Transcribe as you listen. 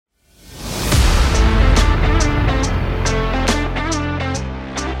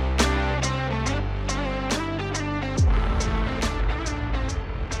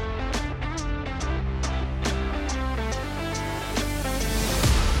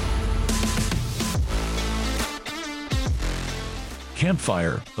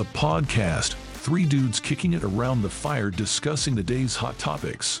Campfire, a podcast. Three dudes kicking it around the fire discussing the day's hot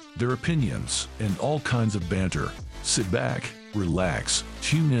topics, their opinions, and all kinds of banter. Sit back, relax,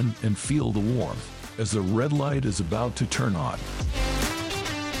 tune in, and feel the warmth as the red light is about to turn on.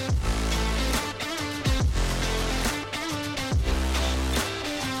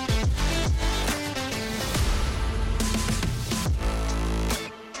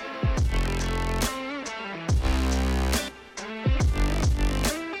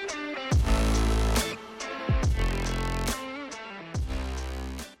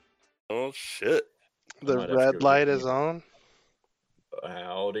 Oh, shit. The red light is on.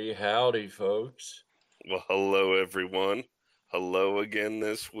 Howdy, howdy, folks. Well, hello, everyone. Hello again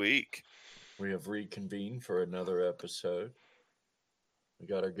this week. We have reconvened for another episode. We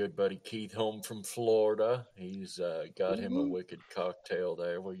got our good buddy Keith home from Florida. He's got him a wicked cocktail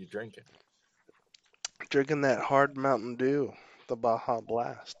there. What are you drinking? Drinking that hard Mountain Dew, the Baja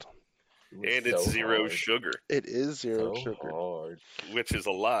Blast. And it's zero sugar. It is zero so sugar. Hard. Which is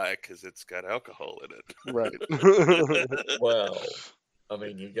a lie, because it's got alcohol in it. Right. Well, I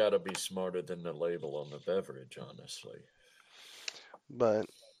mean, you got to be smarter than the label on the beverage, honestly. But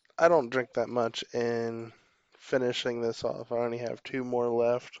I don't drink that much, and finishing this off, I only have 2 more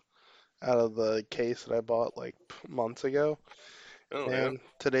left out of the case that I bought like months ago. Oh, and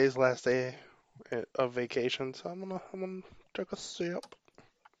today's last day of vacation, so I'm gonna take a sip.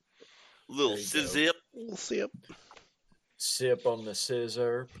 Little sip. Little sip. Sip on the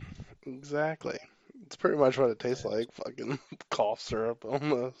scissor. Exactly. It's pretty much what it tastes like. Fucking cough syrup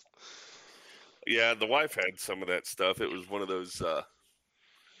almost. Yeah, the wife had some of that stuff. It was one of those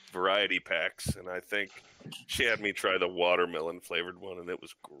variety packs, and I think she had me try the watermelon flavored one, and it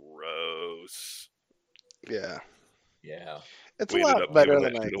was gross. Yeah. Yeah. It's We a ended lot up better giving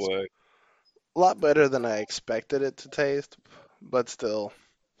than that shit away. a lot better than I expected it to taste, but still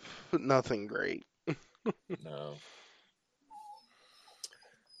nothing great. No.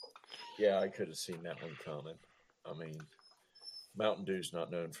 Yeah, I could have seen that one coming. I mean, Mountain Dew's not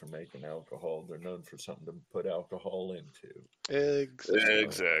known for making alcohol. They're known for something to put alcohol into.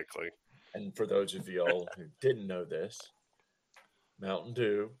 Exactly. And for those of y'all who didn't know this, Mountain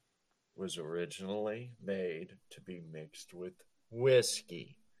Dew was originally made to be mixed with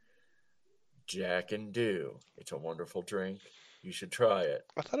whiskey. Jack and Dew. It's a wonderful drink. You should try it.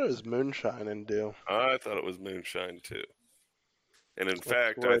 I thought it was moonshine and Dew. I thought it was moonshine too. And in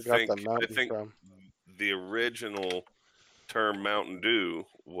fact, where I got think the mountain from. the original term Mountain Dew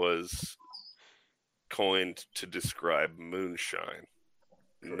was coined to describe moonshine.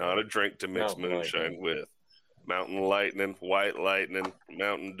 Not a drink to mix Mountain moonshine lightning. with. Mountain lightning, white lightning,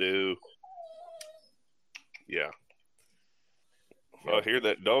 Mountain Dew. Yeah. Yep. I hear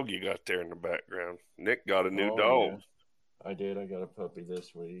that dog you got there in the background. Nick got a new Oh, dog. yeah. I did. I got a puppy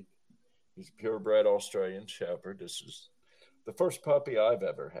this week. He's a purebred Australian Shepherd. This is the first puppy I've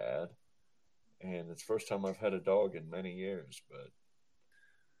ever had. And it's the first time I've had a dog in many years. But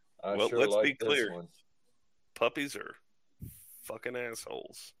I Well, sure let's like be this clear. one. Puppies are fucking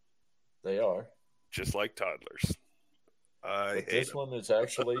assholes. They are. Just like toddlers. I But hate this them. one is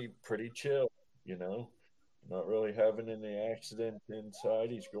actually pretty chill, you know. Not really having any accident inside.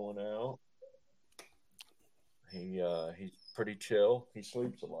 He's going out. He's pretty chill. He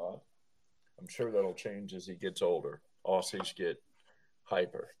sleeps a lot. I'm sure that'll change as he gets older. Aussies get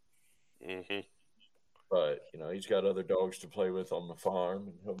hyper. Mm-hmm. But, you know, he's got other dogs to play with on the farm,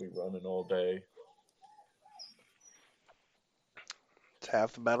 and he'll be running all day. It's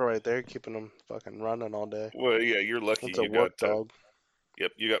half the battle right there, keeping them fucking running all day. Well, yeah, you're lucky It's a you work got dog.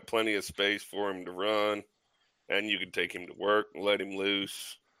 Yep, you got plenty of space for him to run, and you can take him to work and let him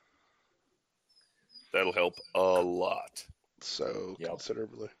loose. That'll help a lot. So Yep.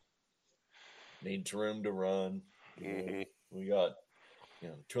 considerably. Needs room to run. You know, Mhm. we got,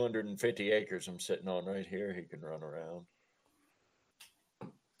 250 acres I'm sitting on right here. He can run around.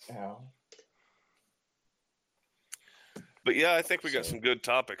 Ow. But yeah, I think we got So- some good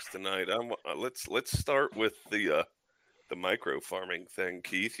topics tonight. Let's start with the micro farming thing.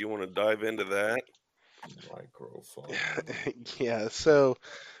 Keith, you want to dive into that? Microphone. Yeah, so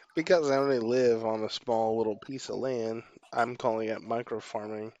because I only live on a small little piece of land, I'm calling it micro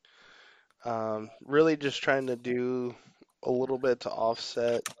farming. Really just trying to do a little bit to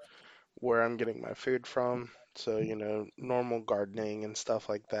offset where I'm getting my food from. So, normal gardening and stuff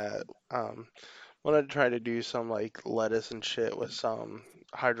like that. Want to try to do some like lettuce and shit with some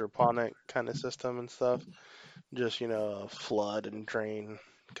hydroponic kind of system and stuff. Just, a flood and drain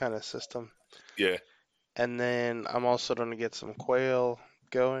kind of system. Yeah. And then I'm also going to get some quail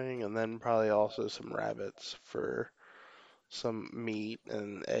going, and then probably also some rabbits for some meat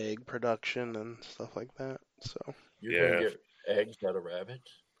and egg production and stuff like that. So You're Yeah. going to get eggs out of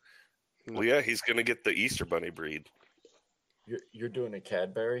rabbits? Well, yeah, he's going to get the Easter Bunny breed. You're doing a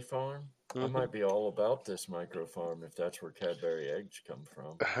Cadbury farm? I Mhm. might be all about this micro farm if that's where Cadbury eggs come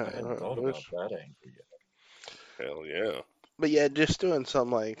from. I hadn't thought about that angle yet. Hell yeah. But yeah, just doing some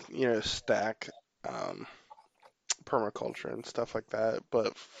like stack permaculture and stuff like that,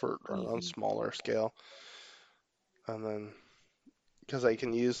 but for on smaller scale. And then because I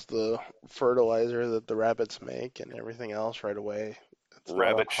can use the fertilizer that the rabbits make and everything else right away. It's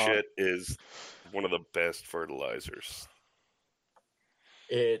Rabbit not hot. shit is one of the best fertilizers.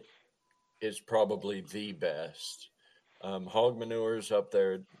 It is probably the best. Hog manure's up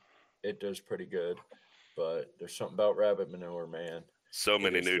there. It does pretty good. But there's something about rabbit manure, man. So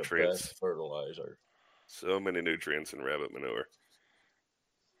many It is nutrients. the best fertilizer. So many nutrients in rabbit manure.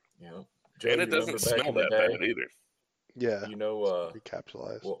 Yeah. Joe, And it you doesn't remember back smell in the that day? bad either. Yeah, You know,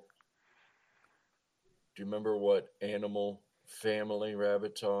 recapitalized. well, do you remember what animal family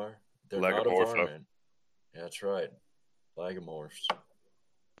rabbits are? They're not a Lagomorpha. varmint. That's right. Lagomorphs.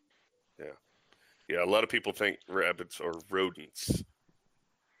 Yeah, a lot of people think rabbits are rodents.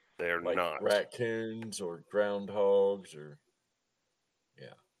 They are Like not. raccoons or groundhogs or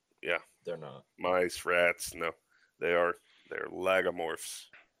Yeah, they're not. mice, rats. No, they're lagomorphs,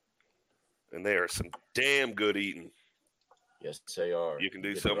 and they are some damn good eating. Yes, they are. You can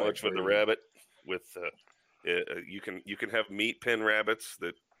do Get so the right much with a breed. rabbit. With you can have meat pen rabbits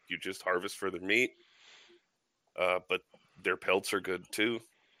that you just harvest for their meat, but their pelts are good too.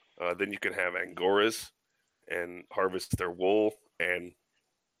 Then you can have Angoras and harvest their wool and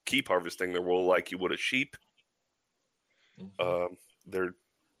keep harvesting their wool like you would a sheep. Mhm.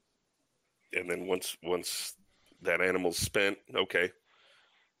 And then once that animal's spent, okay,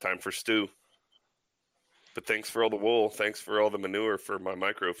 time for stew. But thanks for all the wool. Thanks for all the manure for my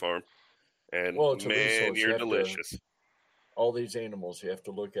micro farm. And Well, it's a man, resource. You you're have to- delicious. All these animals, you have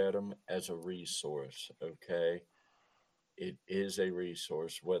to look at them as a resource, okay? It is a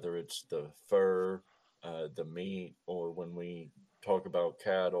resource, whether it's the fur, the meat, or when we talk about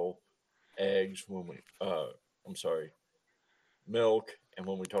cattle, eggs, milk, and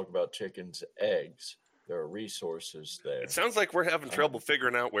when we talk about chickens, eggs. There are resources there. It sounds like we're having trouble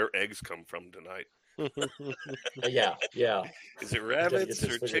figuring out where eggs come from tonight. Yeah. Is it get rabbits this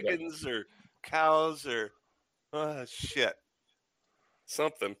or figured out. chickens or cows or shit?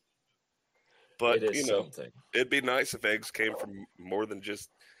 Something. But It is something. it'd be nice if eggs came from more than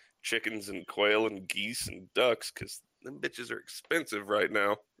just chickens and quail and geese and ducks, because them bitches are expensive right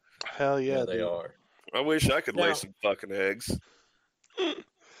now. Hell yeah, Yeah, they dude. are. I wish I could lay Now- some fucking eggs.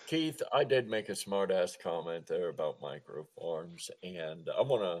 Keith, I did make a smart ass comment there about micro farms, and I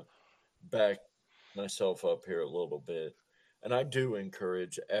want to back myself up here a little bit. And I do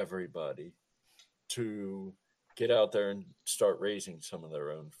encourage everybody to get out there and start raising some of their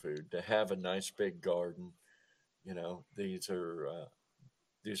own food, to have a nice big garden.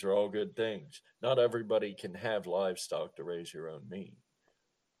 These are all good things. Not everybody can have livestock to raise your own meat,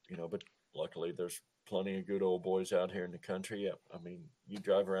 but luckily there's plenty of good old boys out here in the country. I mean, you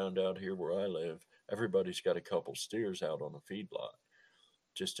drive around out here where I live, everybody's got a couple steers out on a feedlot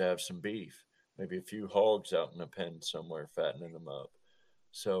just to have some beef, maybe a few hogs out in a pen somewhere fattening them up.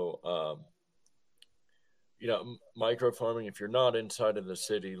 So, micro farming, if you're not inside of the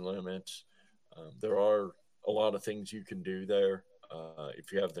city limits, there are a lot of things you can do there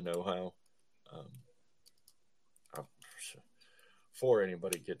if you have the know-how. Before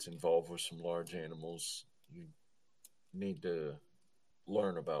anybody gets involved with some large animals, you need to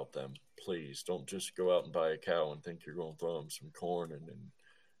learn about them. Please don't just go out and buy a cow and think you're going to throw them some corn, and in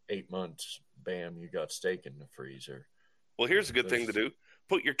 8 months, bam, you got steak in the freezer. Well, here's a good thing to do.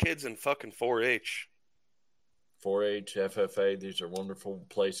 Put your kids in fucking 4-H. 4-H, FFA, these are wonderful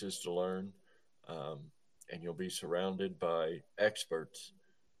places to learn, and you'll be surrounded by experts.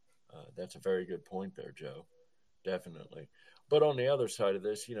 That's a very good point there, Joe. Definitely. But on the other side of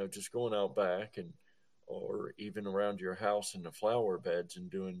this, just going out back or even around your house in the flower beds and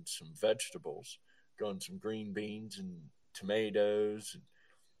doing some vegetables, growing some green beans and tomatoes,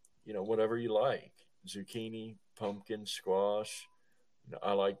 and, whatever you like. Zucchini, pumpkin, squash.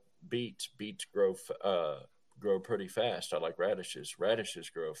 I like beets. Beets grow pretty fast. I like radishes. Radishes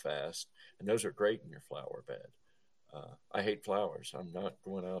grow fast, and those are great in your flower bed. I hate flowers. I'm not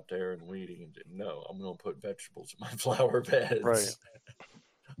going out there and weeding. No, I'm going to put vegetables in my flower beds. Right.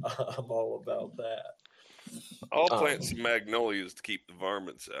 I'm all about that. I'll plant some magnolias to keep the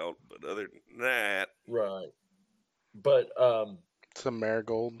varmints out, but other than that, Right. But Some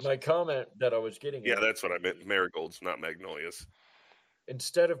marigolds. My comment that I was getting Yeah, at, that's what I meant. Marigolds, not magnolias.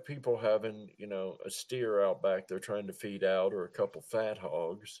 instead of people having, a steer out back they're trying to feed out or a couple fat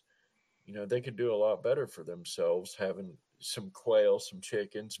hogs, they could do a lot better for themselves having some quail, some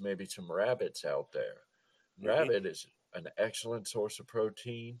chickens, maybe some rabbits out there. Rabbit is an excellent source of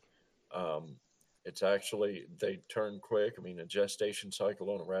protein. It's actually, they turn quick. I mean, a gestation cycle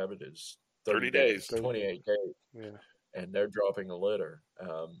on a rabbit is 30 days, 28 days, Yeah. and they're dropping a litter.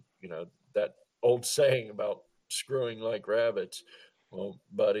 That old saying about screwing like rabbits, well,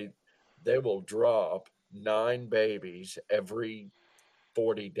 buddy, they will drop 9 babies every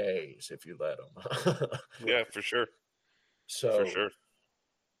 40 days if you let them. Yeah, for sure. So, For sure.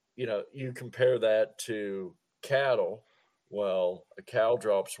 You compare that to cattle. Well, a cow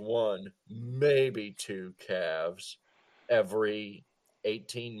drops 1, maybe 2 calves every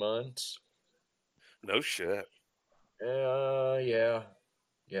 18 months. No shit. Yeah,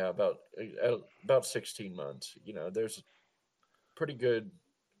 about 16 months. There's a pretty good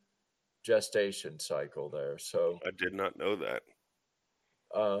gestation cycle there. So I did not know that.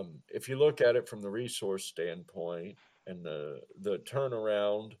 if you look at it from the resource standpoint and the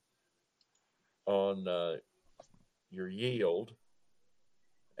turnaround on your yield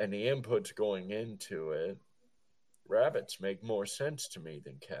and the inputs going into it, rabbits make more sense to me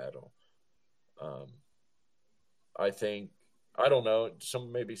than cattle. I don't know,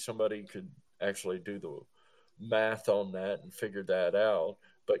 maybe somebody could actually do the math on that and figure that out,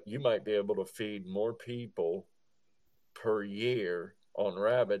 but you might be able to feed more people per year on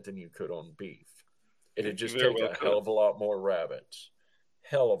rabbit than you could on beef. It'd just take a hell of a lot more rabbits.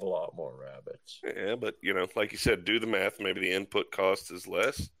 Hell of a lot more rabbits. Yeah, but like you said, do the math. Maybe the input cost is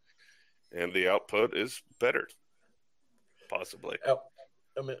less, and the output is better. Possibly.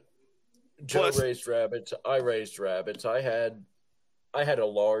 I mean, Joe raised rabbits. I raised rabbits. I had a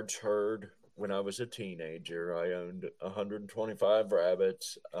large herd when I was a teenager. I owned 125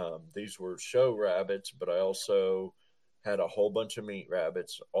 rabbits. These were show rabbits, but I also had a whole bunch of meat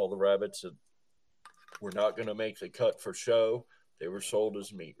rabbits. All the rabbits that were not going to make the cut for show, they were sold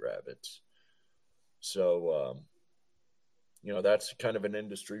as meat rabbits. So, that's kind of an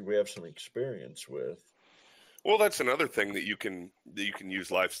industry we have some experience with. Well, that's another thing that you can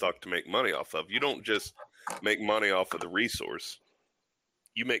use livestock to make money off of. You don't just make money off of the resource.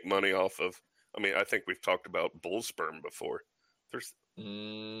 You make money off of, I think we've talked about bull sperm before. There's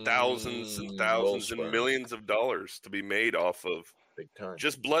thousands and thousands and millions of dollars to be made off of big time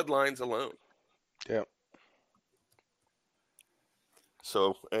just bloodlines alone. Yeah.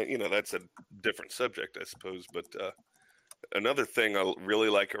 So, that's a different subject, I suppose. But another thing I really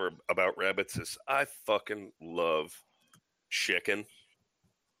like about rabbits is I fucking love chicken.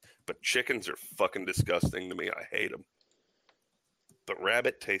 But chickens are fucking disgusting to me. I hate them. But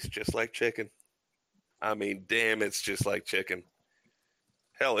rabbit tastes just like chicken. I mean, damn, it's just like chicken.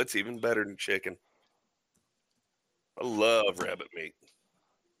 Hell, it's even better than chicken. I love rabbit meat.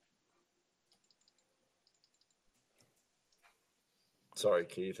 Sorry,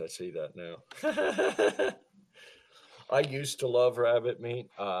 Keith, I see that now. I used to love rabbit meat.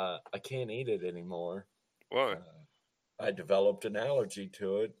 I can't eat it anymore. Why? I developed an allergy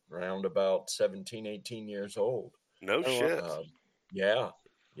to it around about 17, 18 years old. No shit.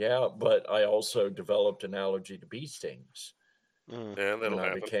 Yeah, but I also developed an allergy to bee stings. Yeah, that'll when I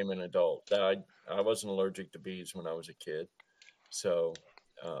happen. became an adult. I wasn't allergic to bees when I was a kid. So,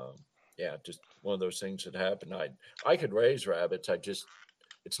 just one of those things that happened. I could raise rabbits.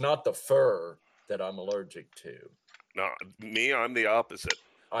 It's not the fur that I'm allergic to. No, me, I'm the opposite.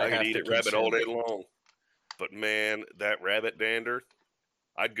 I could eat a rabbit all day long. But man, that rabbit dander,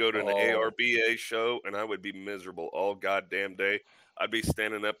 I'd go to an ARBA show and I would be miserable all goddamn day. I'd be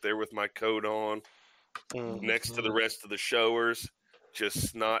standing up there with my coat on next to the rest of the showers, just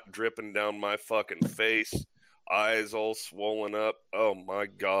snot dripping down my fucking face, eyes all swollen up. Oh my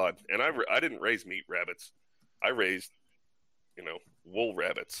God. And I didn't raise meat rabbits. I raised, wool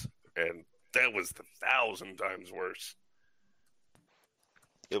rabbits. And that was 1,000 times worse.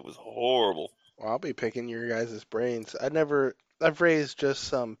 It was horrible. Well, I'll be picking your guys' brains. I've raised just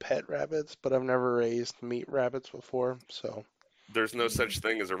some pet rabbits, but I've never raised meat rabbits before, so. There's no such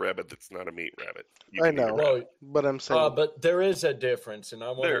thing as a rabbit that's not a meat rabbit. I know, but I'm saying... but there is a difference, and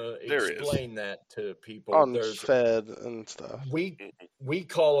I want to explain that to people. On fed and stuff. We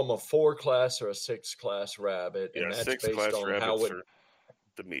call them a 4-class or a 6-class rabbit, and that's based on how it...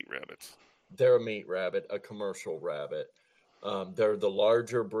 The meat rabbits. They're a meat rabbit, a commercial rabbit. They're the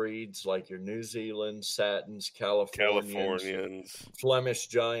larger breeds, like your New Zealand, Satins, Californians. Flemish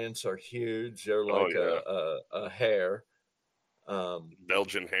Giants are huge. They're like a hare.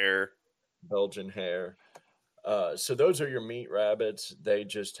 Belgian hare. Belgian hare. So those are your meat rabbits. They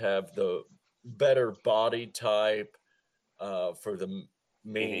just have the better body type for the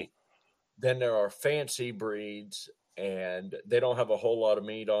meat. Then there are fancy breeds, and they don't have a whole lot of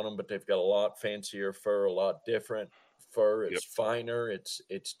meat on them, but they've got a lot fancier fur, a lot different fur. It's finer. It's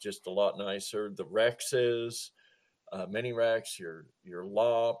just a lot nicer. The Rexes, mini Rex, your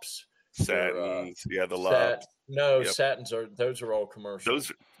Lops, Satins, the Lops. Satins those are all commercial.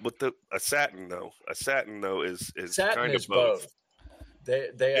 Those with a satin though. A satin though is satin kind is of both. They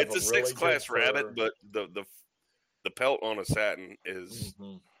have it's a really 6th class rabbit, fur. but the pelt on a satin is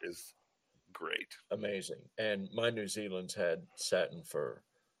great, amazing. And my New Zealand's had satin fur.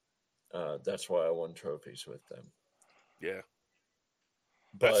 That's why I won trophies with them. Yeah.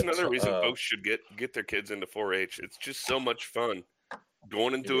 That's another reason folks should get their kids into 4-H. It's just so much fun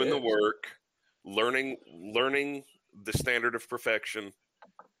going and doing the work, learning the standard of perfection,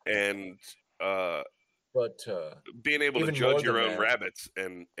 and being able to judge your own rabbits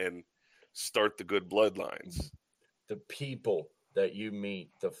and start the good bloodlines. The people that you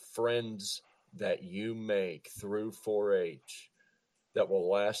meet, the friends that you make through 4-H that will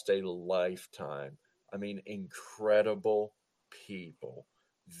last a lifetime. I mean, incredible people.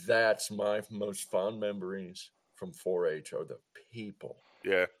 That's my most fond memories from 4-H are the people.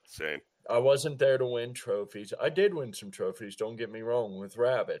 Yeah, same. I wasn't there to win trophies. I did win some trophies, don't get me wrong, with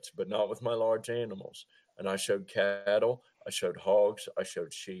rabbits, but not with my large animals. And I showed cattle, I showed hogs, I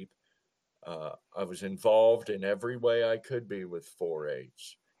showed sheep. I was involved in every way I could be with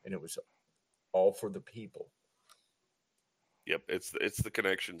 4-H, and it was all for the people. Yep, it's the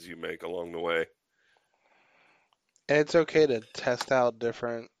connections you make along the way. And it's okay to test out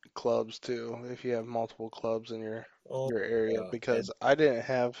different clubs too, if you have multiple clubs in your area, because I didn't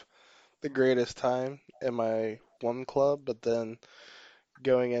have the greatest time in my one club, but then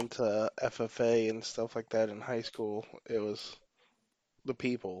going into FFA and stuff like that in high school, it was the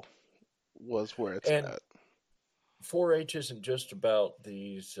people was where it's at. 4-H isn't just about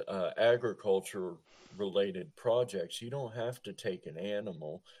these agriculture-related projects. You don't have to take an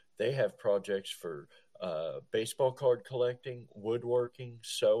animal. They have projects for baseball card collecting, woodworking,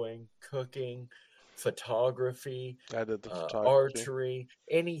 sewing, cooking, photography, I did the photography. archery,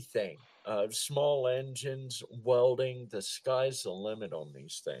 anything. Small engines, welding. The sky's the limit on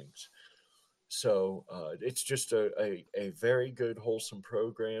these things. So it's just a very good, wholesome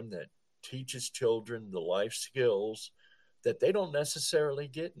program that teaches children the life skills that they don't necessarily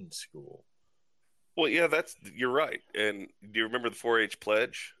get in school. Well, yeah, you're right. And do you remember the 4-H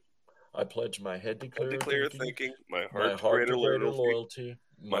pledge? I pledge my head to clear thinking, my heart to greater greater loyalty,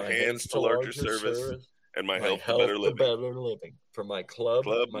 my hands to larger service, and my health to better living. For my club,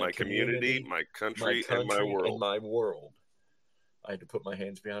 my community, my country, and my world. I had to put my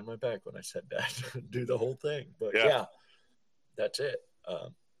hands behind my back when I said that, do the whole thing. But yeah that's it.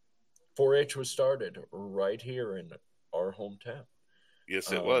 4-H was started right here in our hometown.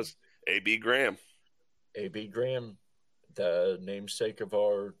 Yes, it was. A.B. Graham. A.B. Graham, the namesake of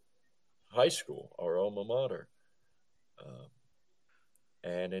our high school, our alma mater.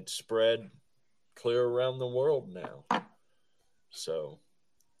 And it's spread clear around the world now. So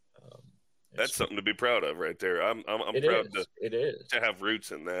that's something to be proud of right there. I'm proud to have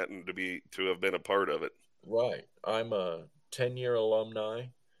roots in that and to have been a part of it. Right. I'm a 10-year alumni.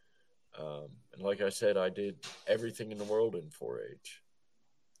 And like I said, I did everything in the world in 4-H.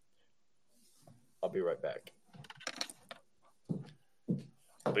 I'll be right back.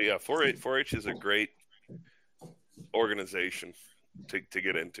 But yeah, 4-H is a great organization to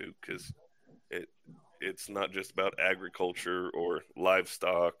get into because it's not just about agriculture or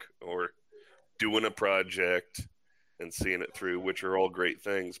livestock or doing a project and seeing it through, which are all great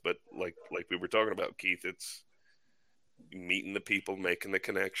things. But like we were talking about, Keith, it's meeting the people, making the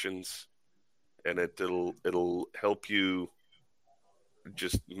connections, and it'll help you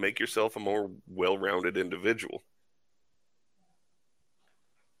just make yourself a more well-rounded individual.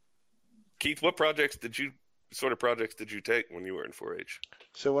 Keith, what projects did you take when you were in 4-H?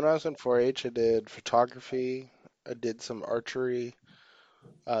 So when I was in 4-H, I did photography, I did some archery,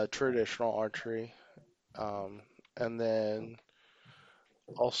 traditional archery, and then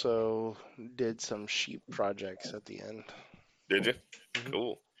also did some sheep projects at the end. Did you? Mm-hmm.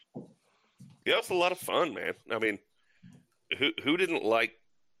 Cool. Yeah, it's a lot of fun, man. I mean, who didn't like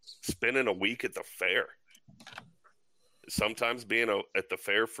spending a week at the fair? Sometimes being at the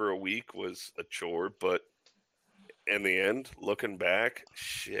fair for a week was a chore, but in the end, looking back,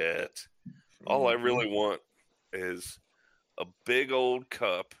 shit. All I really want is a big old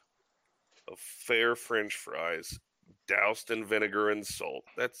cup of fair French fries doused in vinegar and salt.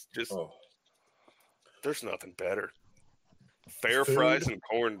 That's just, Oh, there's nothing better. Fair Food. fries and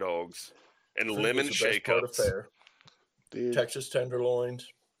corn dogs and food lemon was the best part of shake-ups. fair. Dude. Texas tenderloins,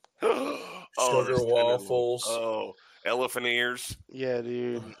 Oh, sugar those tenderloins. waffles. Oh, elephant ears. Yeah,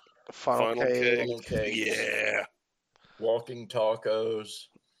 dude. Funnel Funnel cake. Funnel cakes. Yeah. Walking tacos.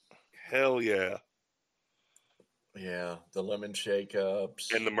 Hell yeah. Yeah, the lemon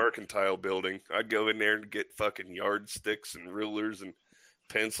shake-ups. And the mercantile building. I'd go in there and get fucking yardsticks and rulers and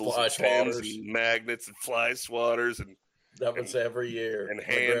pencils Fly and pens swatters. and magnets and fly swatters and That was every year. and My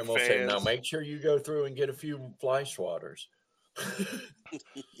hand grandma said, "Now fans. make sure you go through and get a few fly swatters."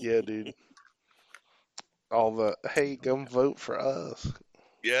 Yeah, dude. All the, hey, come vote for us.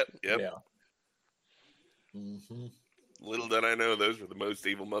 Yep. Yeah. Mm-hmm. Little did I know those were the most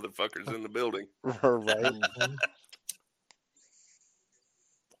evil motherfuckers in the building. Right? Mm-hmm.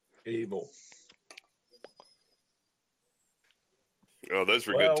 Evil. Oh, those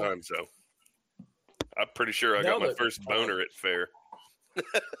were Well, good times, though. I'm pretty sure I now got my that- first boner at fair.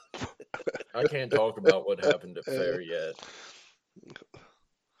 I can't talk about what happened at fair yet.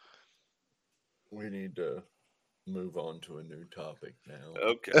 We need to move on to a new topic now.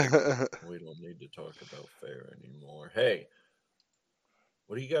 Okay. We don't need to talk about fair anymore. Hey,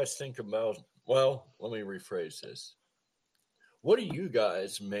 what do you guys think about? Well, let me rephrase this. What do you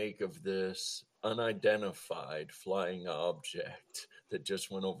guys make of this unidentified flying object that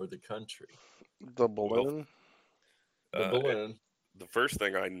just went over the country? The balloon. The balloon. The first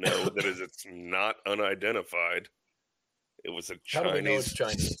thing I know that is it's not unidentified. It was a How do we know it's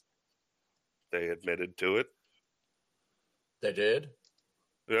Chinese. Chinese? They admitted to it. They did?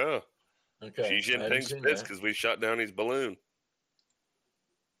 Yeah. Okay. Xi I hadn't Jinping's seen pissed that. because we shot down his balloon.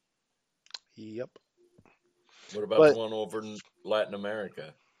 Yep. What about But- the one over in Latin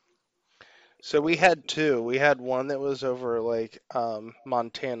America? So we had two. We had one that was over like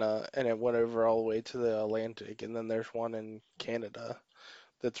Montana, and it went over all the way to the Atlantic, and then there's one in Canada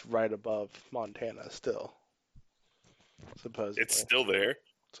that's right above Montana still. Supposedly. It's still there.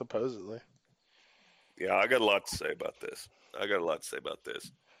 Supposedly. Yeah, I got a lot to say about this.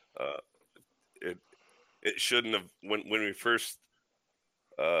 It shouldn't have when we first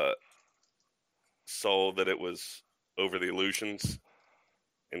saw that it was over the Aleutians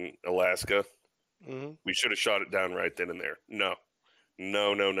in Alaska. Hmm. We should have shot it down right then and there. No.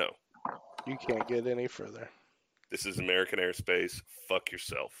 You can't get any further. This is American airspace. Fuck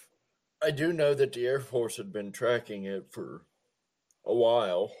yourself. I do know that the Air Force had been tracking it for a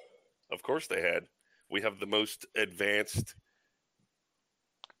while. Of course they had. We have the most advanced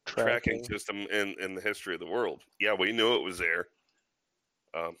tracking system in the history of the world. Yeah, we knew it was there.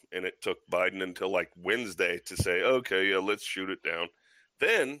 And it took Biden until like Wednesday to say, okay, yeah, let's shoot it down.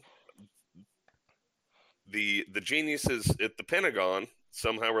 Then the geniuses at the Pentagon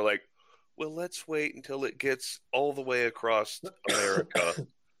somehow were like, well, let's wait until it gets all the way across America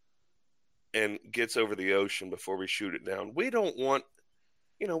and gets over the ocean before we shoot it down. We don't want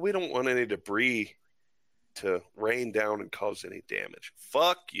any debris to rain down and cause any damage.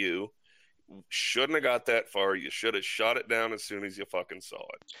 Fuck you. Shouldn't have got that far. You should have shot it down as soon as you fucking saw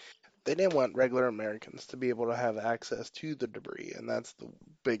it. They didn't want regular Americans to be able to have access to the debris, and that's the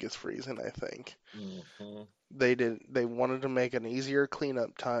biggest reason, I think. Mm-hmm. They wanted to make an easier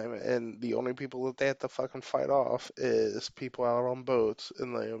cleanup time, and the only people that they have to fucking fight off is people out on boats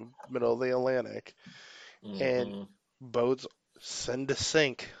in the middle of the Atlantic. Mm-hmm. And boats send to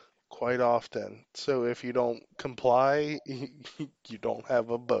sink quite often. So if you don't comply, you don't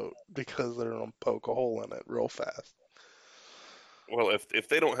have a boat because they're going to poke a hole in it real fast. Well, if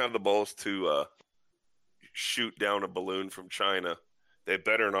they don't have the balls to shoot down a balloon from China, they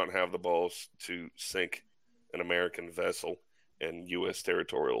better not have the balls to sink an American vessel in U.S.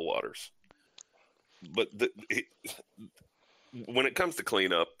 territorial waters. But when it comes to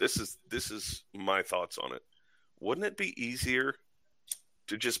cleanup, this is my thoughts on it. Wouldn't it be easier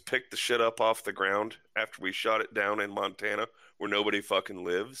to just pick the shit up off the ground after we shot it down in Montana where nobody fucking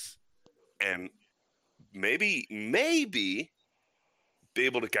lives, and maybe be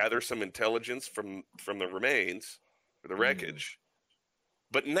able to gather some intelligence from the remains or the wreckage?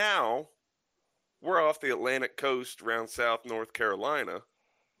 But now we're off the Atlantic coast around South North Carolina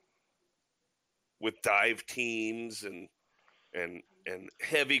with dive teams and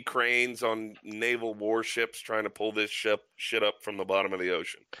heavy cranes on naval warships trying to pull this shit up from the bottom of the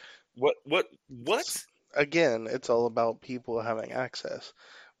ocean. What? Again, it's all about people having access.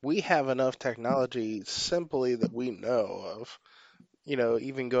 We have enough technology simply that we know of,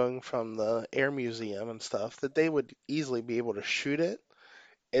 even going from the Air Museum and stuff, that they would easily be able to shoot it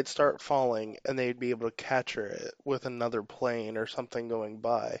it'd start falling, and they'd be able to capture it with another plane or something going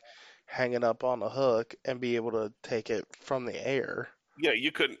by, hang it up on a hook, and be able to take it from the air. Yeah,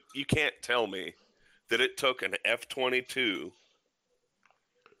 you can't tell me that it took an F-22.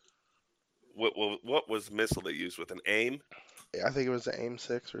 What was the missile they used with an AIM? I think it was the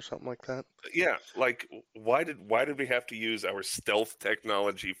AIM-6 or something like that. Yeah, like why did we have to use our stealth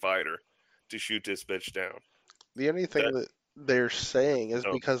technology fighter to shoot this bitch down? The only thing that they're saying is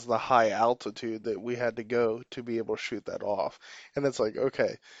Oh. because of the high altitude that we had to go to be able to shoot that off. And it's like,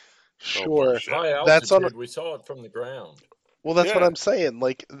 okay, sure, bullshit. High that's altitude, on. we saw it from the ground. Well, that's what Yeah. I'm saying.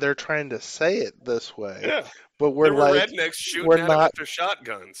 Like, they're trying to say it this way, Yeah, but we're there were like, rednecks shooting we're at them not, with their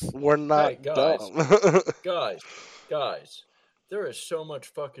shotguns. we're not Hey, guys. dumb. Guys, there is so much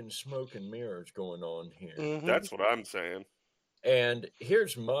fucking smoke and mirrors going on here. Mhm. That's what I'm saying. And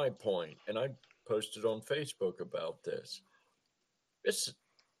here's my point, and I posted on Facebook about this. It's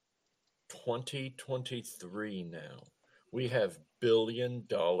 2023 now. We have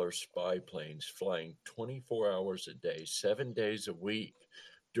billion-dollar spy planes flying 24 hours a day, 7 days a week,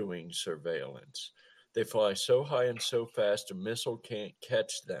 doing surveillance. They fly so high and so fast a missile can't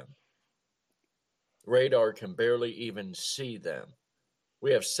catch them. Radar can barely even see them.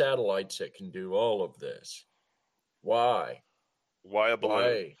 We have satellites that can do all of this. Why? Why a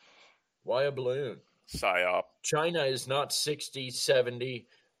balloon? Why a balloon? PSYOP. China is not 60, 70,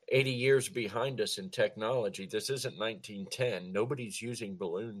 80 years behind us in technology. This isn't 1910. Nobody's using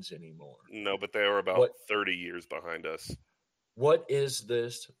balloons anymore. No, but they were about 30 years behind us. What is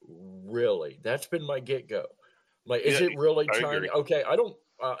this really? That's been my get-go. Like, is Yeah, it really I China? agree. Okay, I don't,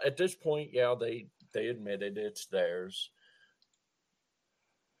 at this point, yeah, they admitted it's theirs.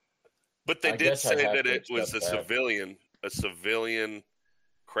 But they I did guess I say have that to it was accept a civilian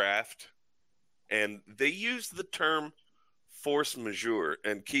craft, and they used the term force majeure.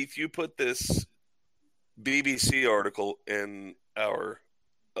 And Keith, you put this BBC article in our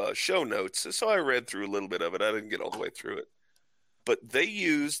show notes, so I read through a little bit of it. I didn't get all the way through it, but they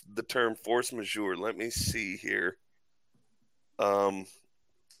used the term force majeure. Let me see here.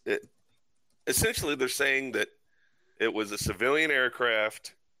 Essentially, they're saying that it was a civilian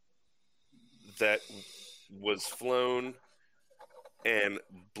aircraft that was flown and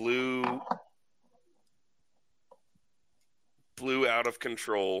blew out of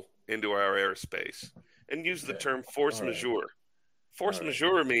control into our airspace, and used the term force All right. majeure. Force All right.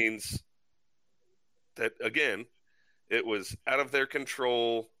 majeure means that, again, it was out of their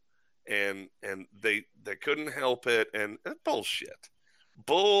control, and they couldn't help it, and bullshit.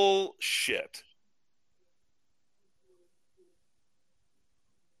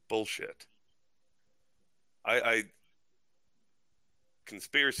 I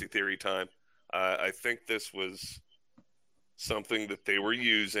conspiracy theory time. I think this was something that they were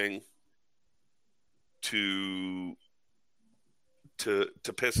using to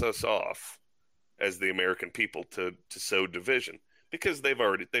piss us off as the American people, to sow division, because they've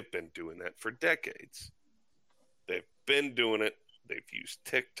been doing that for decades. They've been doing it. They've used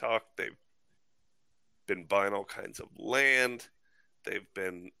TikTok. They've been buying all kinds of land. They've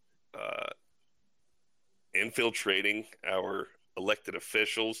been infiltrating our elected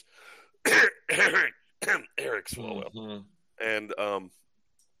officials. Eric Swalwell. Mm-hmm. And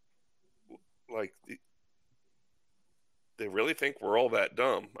like, they really think we're all that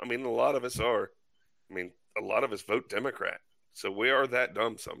dumb. I mean, a lot of us are. I mean, a lot of us vote Democrat, so we are that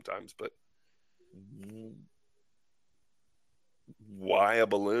dumb sometimes. But why a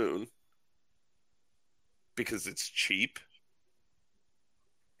balloon? Because it's cheap,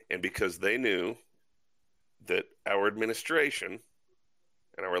 and because they knew that our administration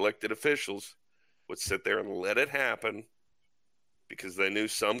and our elected officials would sit there and let it happen, because they knew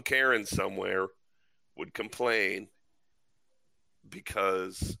some Karen somewhere would complain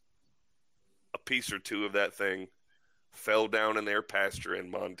because a piece or two of that thing fell down in their pasture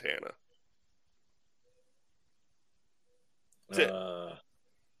in Montana. That's it.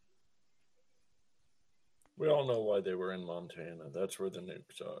 We all know why they were in Montana. That's where the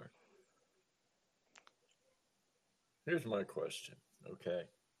nukes are. Here's my question, okay?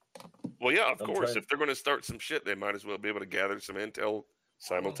 Well, yeah, of course. If they're going to start some shit, they might as well be able to gather some intel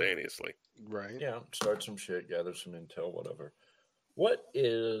simultaneously. Right. Yeah, start some shit, gather some intel, whatever. What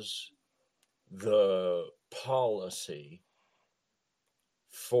is the policy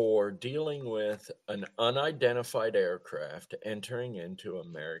for dealing with an unidentified aircraft entering into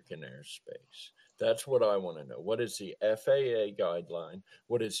American airspace? That's what I want to know. What is the FAA guideline?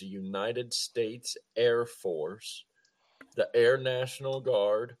 What is the United States Air Force, the Air National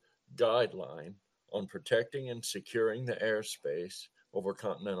Guard guideline on protecting and securing the airspace over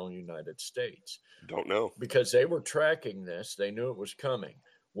continental United States? Don't know. Because they were tracking this. They knew it was coming.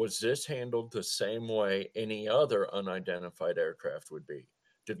 Was this handled the same way any other unidentified aircraft would be?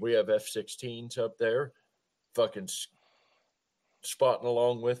 Did we have F-16s up there fucking spotting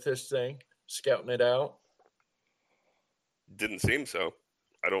along with this thing, scouting it out? Didn't seem so.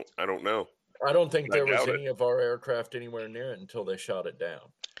 I don't know. I don't think there was doubt it. any of our aircraft anywhere near it until they shot it down.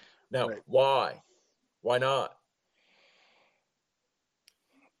 Now, Right. why? Why not?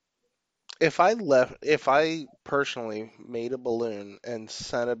 If I personally made a balloon and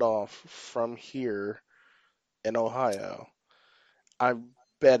sent it off from here in Ohio, I'm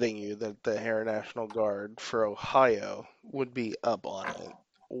betting you that the Air National Guard for Ohio would be up on it,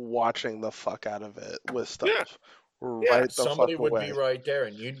 watching the fuck out of it with stuff Yeah. right the Somebody fuck would away. be right there,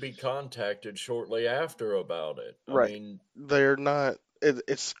 and you'd be contacted shortly after about it. Right. I mean, They're not.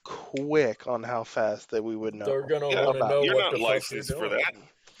 It's quick on how fast that we would know. they're gonna Yeah, want to know You're what not the fuck you're licensed for doing. that.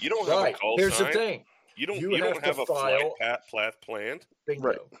 You don't have a Right. call Here's sign. the thing. You don't You have have to a file- flight planned. Bingo.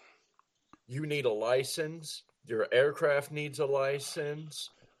 Right. You need a license. Your aircraft needs a license.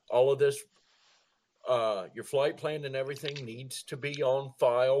 All of this, your flight plan and everything needs to be on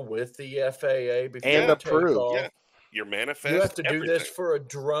file with the FAA before And you approved. take off. Yeah. Your manifest. You have to do everything. this for a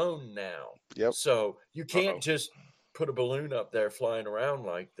drone now. Yep. So you can't Uh-oh. just put a balloon up there flying around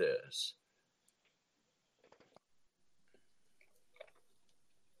like this.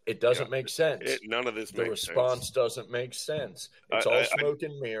 It doesn't make sense. None of this The makes response sense. doesn't make sense. It's all I- smoke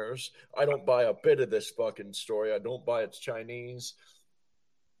and mirrors. I don't buy a bit of this fucking story. I don't buy it's Chinese.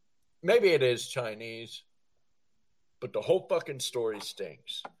 Maybe it is Chinese, but the whole fucking story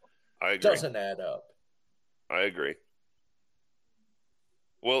stinks. I agree. Doesn't add up. I agree.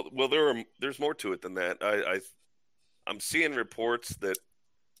 Well, there's more to it than that. I'm seeing reports that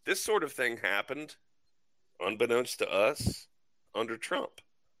this sort of thing happened, unbeknownst to us, under Trump.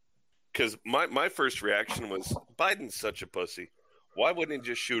 Because my first reaction was, Biden's such a pussy. Why wouldn't he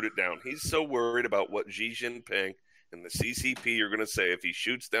just shoot it down? He's so worried about what Xi Jinping and the CCP are going to say if he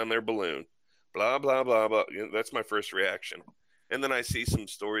shoots down their balloon. Blah, blah, blah, blah. You know, that's my first reaction. And then I see some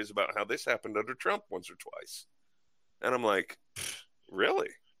stories about how this happened under Trump once or twice. And I'm like, really?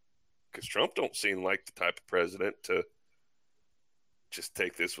 Because Trump don't seem like the type of president to just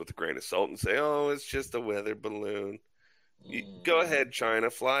take this with a grain of salt and say, oh, it's just a weather balloon. Go ahead, China,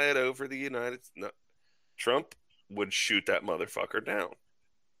 fly it over the United States. No. Trump would shoot that motherfucker down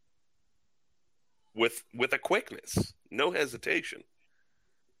with a quickness, no hesitation.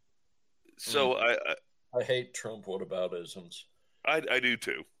 So I hate Trump whataboutisms. I do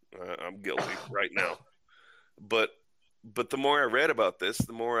too. I'm guilty right now. But the more I read about this,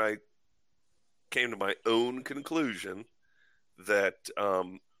 the more I came to my own conclusion that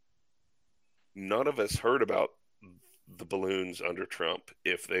none of us heard about the balloons under Trump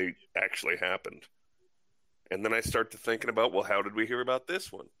if they actually happened. And then I start to thinking about, well, how did we hear about this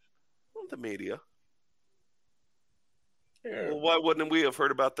one? Well, the media. Yeah. Well, why wouldn't we have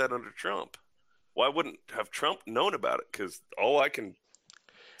heard about that under Trump? Why wouldn't have Trump known about it? Because all I can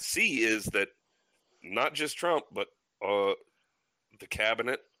see is that not just Trump, but the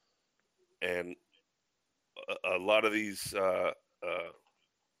cabinet and a lot of these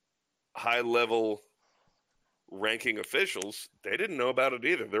high-level ranking officials, they didn't know about it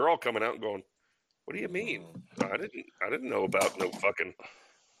either. They're all coming out and going, what do you mean? I didn't know about no fucking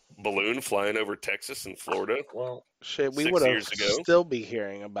balloon flying over Texas and Florida. Well, Shit, we 6 would have years ago. still be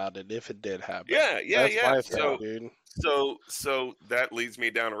hearing about it if it did happen. Yeah. That's my thing, dude. So that leads me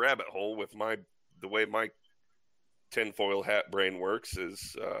down a rabbit hole with the way my tinfoil hat brain works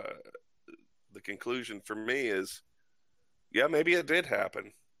is the conclusion for me is, yeah, maybe it did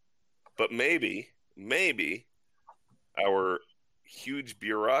happen, but maybe our huge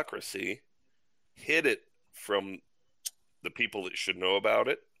bureaucracy hid it from the people that should know about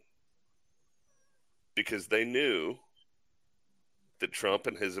it because they knew that Trump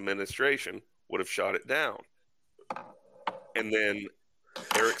and his administration would have shot it down. And then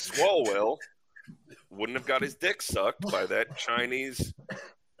Eric Swalwell wouldn't have got his dick sucked by that Chinese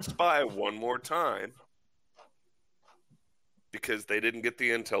spy one more time because they didn't get the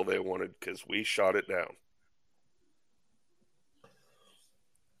intel they wanted because we shot it down.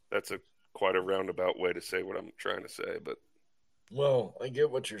 That's quite a roundabout way to say what I'm trying to say, but well, I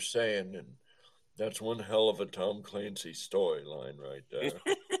get what you're saying, and that's one hell of a Tom Clancy storyline right there.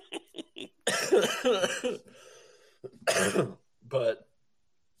 But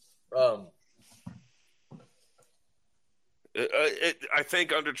I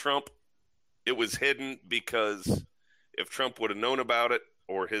think under Trump, it was hidden because if Trump would have known about it,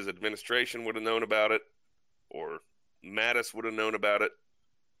 or his administration would have known about it, or Mattis would have known about it,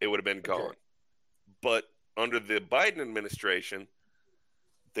 it would have been gone. Okay. But under the Biden administration,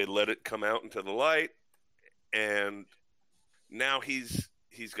 they let it come out into the light, and now he's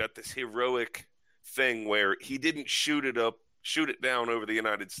got this heroic thing where he didn't shoot it down over the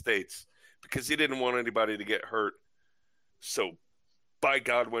United States because he didn't want anybody to get hurt. So, by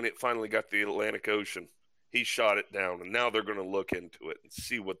God, when it finally got to the Atlantic Ocean, he shot it down, and now they're going to look into it and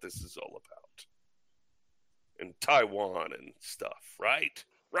see what this is all about. And Taiwan and stuff, right?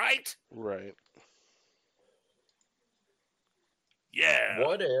 Right? Right. Yeah.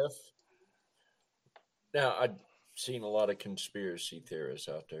 What if? Now, I've seen a lot of conspiracy theorists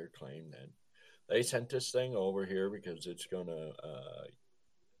out there claim that they sent this thing over here because it's going to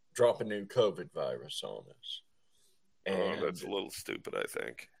drop a new COVID virus on us. And that's a little stupid, I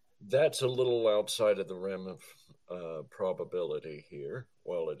think. that's a little outside of the realm of probability here.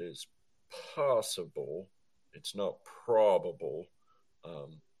 While it is possible, it's not probable.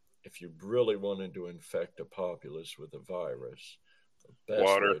 If you really wanted to infect a populace with a virus, the best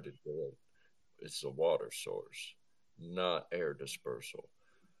Water. way to do it is a water source, not air dispersal.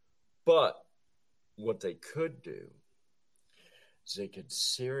 But what they could do is they could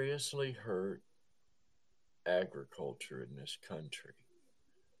seriously hurt agriculture in this country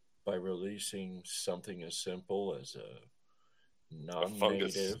by releasing something as simple as a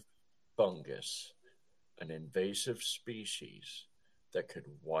non-native fungus, an invasive species that could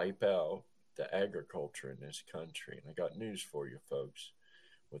wipe out the agriculture in this country. And I got news for you, folks.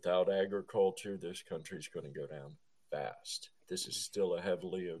 Without agriculture, this country's going to go down fast. This is still a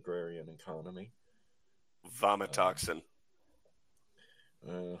heavily agrarian economy. Vomitoxin.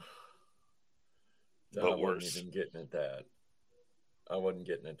 But worse. wasn't even getting at that. I wasn't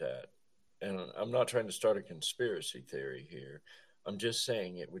getting at that. And I'm not trying to start a conspiracy theory here. I'm just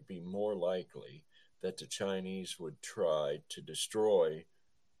saying it would be more likely that the Chinese would try to destroy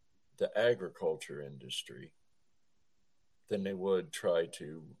the agriculture industry than they would try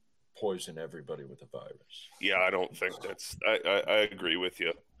to poison everybody with a virus. Yeah, I don't think that's... I agree with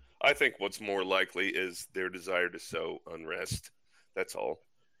you. I think what's more likely is their desire to sow unrest. That's all.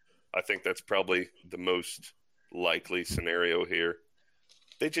 I think that's probably the most likely scenario here.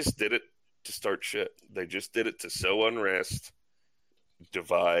 They just did it to start shit. They just did it to sow unrest,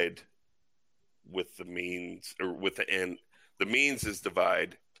 divide with the means, or with the end. The means is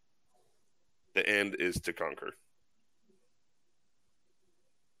divide. The end is to conquer.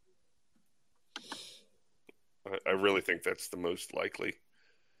 I really think that's the most likely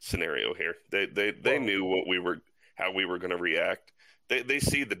scenario here. They knew how we were going to react. They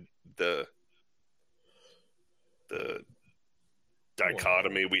see the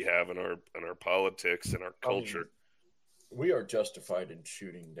dichotomy we have in our politics and our culture. We are justified in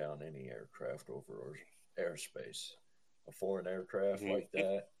shooting down any aircraft over our airspace. A foreign aircraft like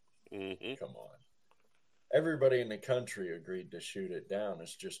that, come on. Everybody in the country agreed to shoot it down.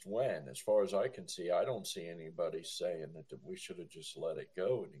 It's just when, as far as I can see, I don't see anybody saying that we should have just let it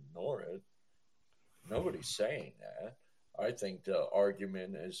go and ignore it. Nobody's saying that. I think the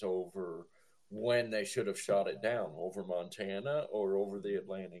argument is over when they should have shot it down, over Montana or over the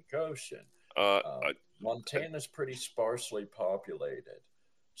Atlantic Ocean. Montana's pretty sparsely populated,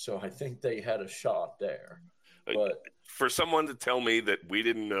 so I think they had a shot there. But for someone to tell me that we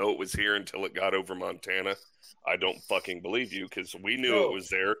didn't know it was here until it got over Montana, I don't fucking believe you, because we knew it was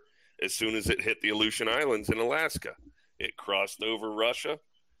there as soon as it hit the Aleutian Islands in Alaska. It crossed over Russia,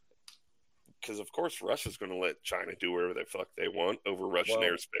 because of course Russia's going to let China do whatever the fuck they want over Russian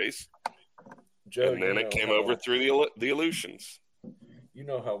airspace. Joe, and then it came over through the Aleutians. You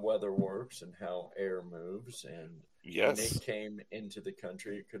know how weather works and how air moves, and yes. When it came into the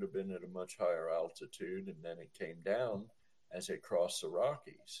country, it could have been at a much higher altitude, and then it came down as it crossed the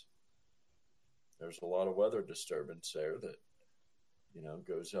Rockies. There's a lot of weather disturbance there that,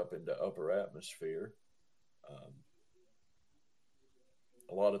 goes up into upper atmosphere.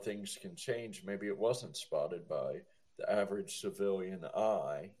 A lot of things can change. Maybe it wasn't spotted by the average civilian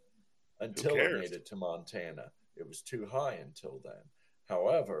eye until it made it to Montana. It was too high until then.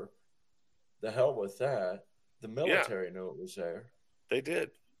 However, the hell with that. The military knew it was there. They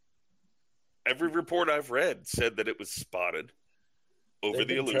did. Every report I've read said that it was spotted over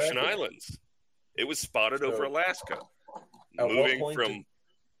the Aleutian Islands. It was spotted over Alaska.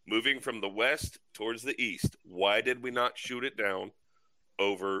 Moving from the west towards the east. Why did we not shoot it down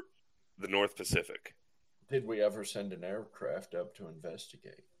over the North Pacific? Did we ever send an aircraft up to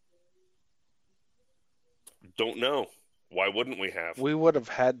investigate? Don't know. Why wouldn't we have? We would have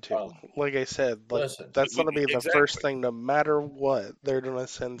had to. Like I said, that's going to be the first thing, no matter what. They're going to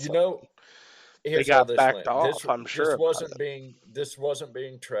send something. here's got how this backed went. off, I'm sure This about wasn't it.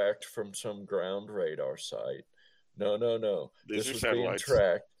 being tracked from some ground radar site. No. These This are was being satellites.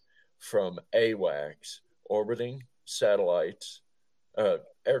 tracked from AWACS, orbiting satellites,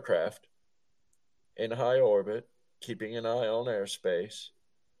 aircraft in high orbit, keeping an eye on airspace.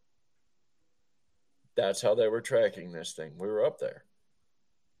 That's how they were tracking this thing. We were up there.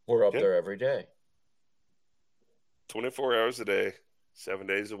 We're up Yep. there every day. 24 hours a day, 7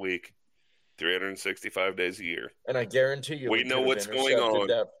 days a week, 365 days a year. And I guarantee you, We we know could have what's going intercepted on.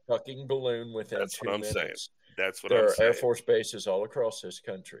 that fucking balloon within That's 2 what I'm minutes. saying. That's what There I'm are saying. Air Force bases all across this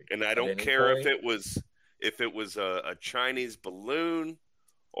country. And I At don't any care point, if it was a Chinese balloon,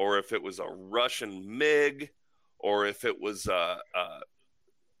 or if it was a Russian MiG, or if it was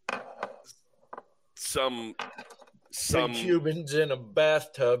some Cubans in a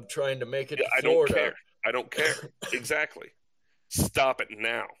bathtub trying to make it to I Florida. don't care. I don't care. Exactly. Stop it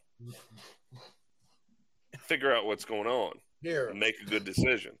now. Figure out what's going on Here, and make a good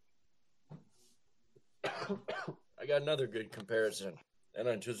decision. I got another good comparison, and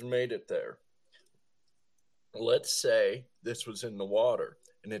I just made it there. Let's say this was in the water,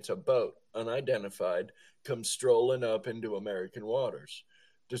 and it's a boat, unidentified, comes strolling up into American waters.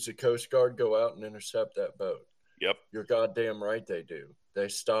 Does the Coast Guard go out and intercept that boat? Yep. You're goddamn right they do. They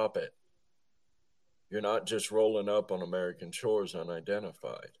stop it. You're not just rolling up on American shores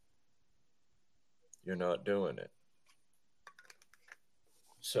unidentified. You're not doing it.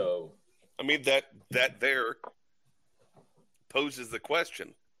 So, I mean, that there poses the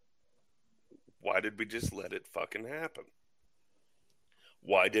question, why did we just let it fucking happen?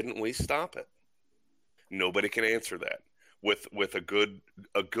 Why didn't we stop it? Nobody can answer that with a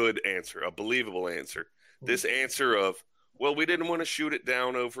good answer, a believable answer. This answer of, well, we didn't want to shoot it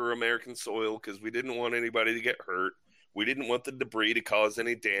down over American soil because we didn't want anybody to get hurt. We didn't want the debris to cause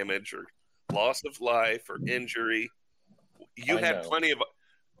any damage or loss of life or injury. You had plenty of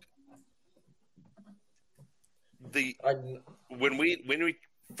when we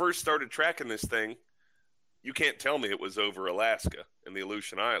first started tracking this thing, you can't tell me it was over Alaska and the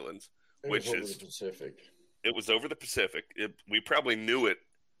Aleutian Islands, which is the Pacific. It was over the Pacific. We probably knew it.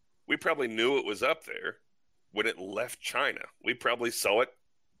 We probably knew it was up there when it left China. We probably saw it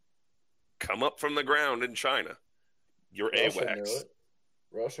come up from the ground in China. Your Russia AWACS. knew it.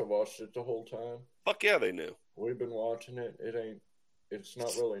 Russia watched it the whole time. Fuck yeah, they knew. We've been watching it. It's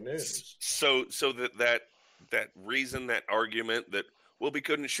not really news. So that reason, that argument that, well, we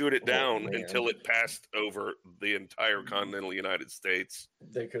couldn't shoot it down until it passed over the entire continental United States.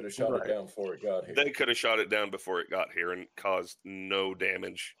 They could have shot it down before it got here. They could have shot it down before it got here and caused no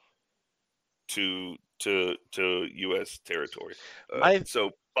damage to U.S. territory.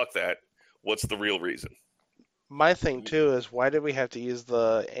 So fuck that. What's the real reason? My thing too is, why did we have to use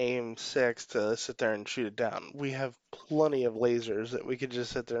the AIM-6 to sit there and shoot it down? We have plenty of lasers that we could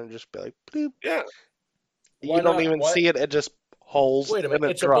just sit there and just be like, bloop. Yeah. You don't even see it. It just holes. Wait a minute.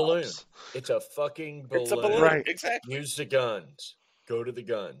 And It's drops. a balloon. It's a fucking balloon. It's a balloon. Right. Exactly. Use the guns. Go to the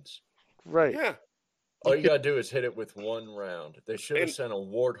guns. Right. Yeah. All you got to do is hit it with one round. They should have sent a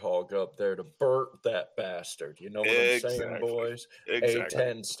warthog up there to burnt that bastard. You know what I'm saying, boys? Exactly.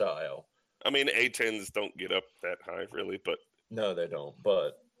 A-10 style. I mean, A-10s don't get up that high, really, but... No, they don't,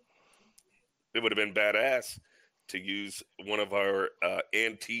 but... It would have been badass to use one of our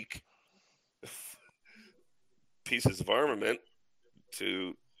antique pieces of armament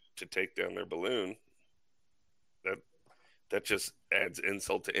to take down their balloon. That just adds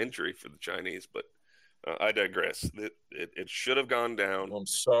insult to injury for the Chinese, but I digress. It should have gone down. Well, I'm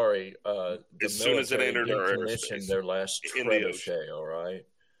sorry. As soon as it entered our airspace, their last in the ocean. trebuchet, all right?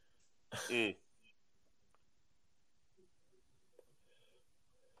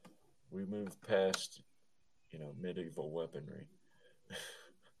 We moved past, medieval weaponry.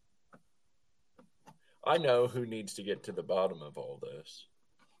 I know who needs to get to the bottom of all this.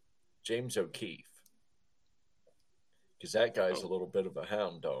 James O'Keefe. Because that guy's a little bit of a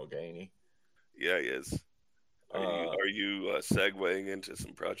hound dog, ain't he? Yeah, he is. Are you segueing into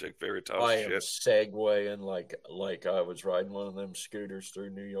some Project Veritas I shit? am segueing like I was riding one of them scooters through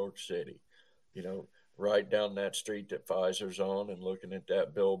New York City. Right down that street that Pfizer's on and looking at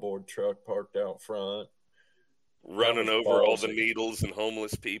that billboard truck parked out front. Running over all the needles and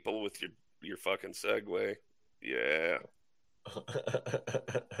homeless people with your fucking Segway. Yeah.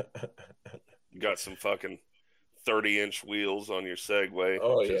 You got some fucking 30-inch wheels on your Segway.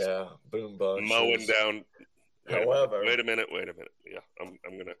 Oh, yeah. Boom boxes. Mowing down. However. Wait a minute. Yeah, I'm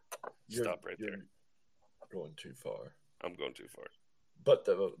going to stop right there. Going too far. I'm going too far. But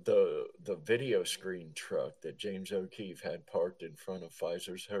the video screen truck that James O'Keefe had parked in front of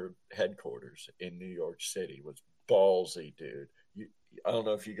Pfizer's headquarters in New York City was ballsy, dude. I don't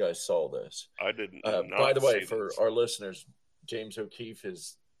know if you guys saw this. I didn't. By the way, see for this. our listeners, James O'Keefe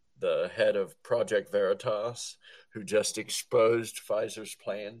is the head of Project Veritas, who just exposed Pfizer's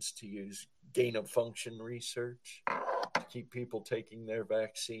plans to use gain-of-function research to keep people taking their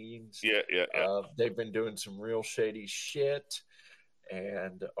vaccines. Yeah. They've been doing some real shady shit,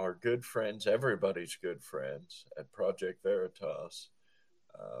 and our good friends, everybody's good friends at Project Veritas,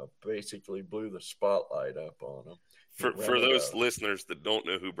 basically blew the spotlight up on them. For those listeners that don't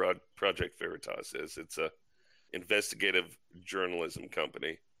know who Project Veritas is, it's a investigative journalism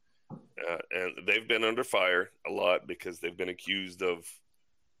company, and they've been under fire a lot because they've been accused of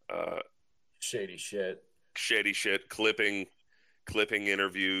shady shit, clipping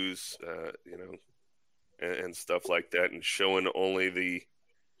interviews, and stuff like that, and showing only the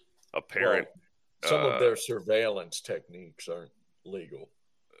apparent. Well, some of their surveillance techniques aren't legal.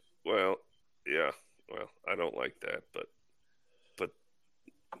 Well, yeah. Well, I don't like that, but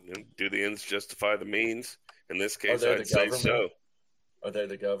do the ends justify the means? In this case, I'd say so. Are they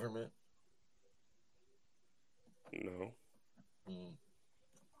the government? No.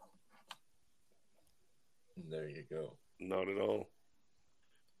 There you go. Not at all.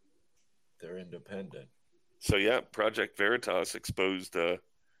 They're independent. So yeah, Project Veritas exposed the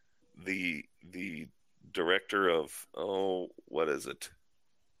director of what is it?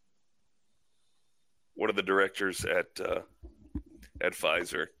 One of the directors at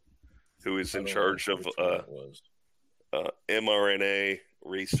Pfizer, who is in charge of mRNA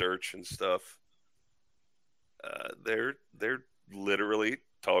research and stuff. They're literally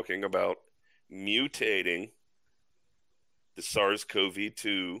talking about mutating the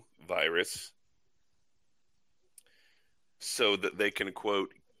SARS-CoV-2 virus so that they can,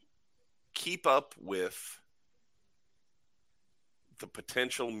 quote, keep up with the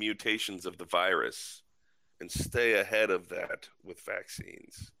potential mutations of the virus and stay ahead of that with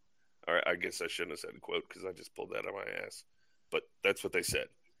vaccines. All right, I guess I shouldn't have said quote because I just pulled that out of my ass. But that's what they said.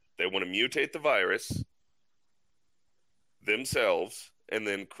 They want to mutate the virus themselves and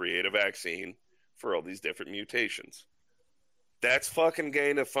then create a vaccine for all these different mutations. That's fucking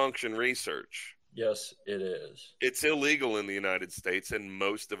gain-of-function research. Yes, it is. It's illegal in the United States and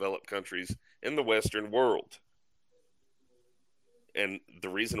most developed countries in the Western world. And the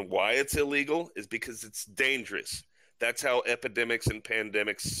reason why it's illegal is because it's dangerous. That's how epidemics and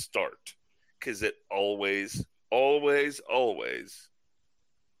pandemics start. Because it always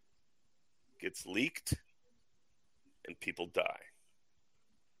gets leaked and people die.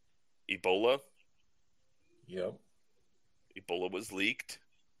 Ebola. Yep. Ebola was leaked.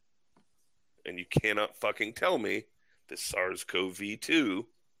 And you cannot fucking tell me that SARS-CoV-2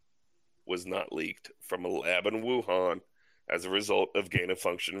 was not leaked from a lab in Wuhan as a result of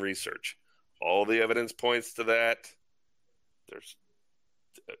gain-of-function research. All the evidence points to that.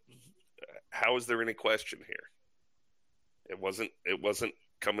 How is there any question here? It wasn't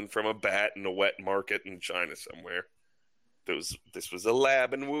coming from a bat in a wet market in China somewhere. This was a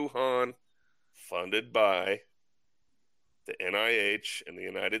lab in Wuhan, funded by the NIH in the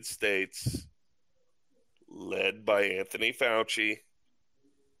United States, led by Anthony Fauci.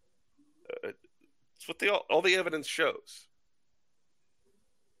 It's what all the evidence shows.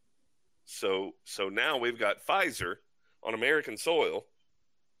 So now we've got Pfizer on American soil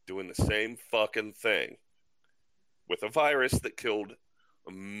doing the same fucking thing with a virus that killed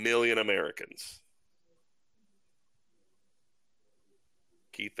 1 million Americans.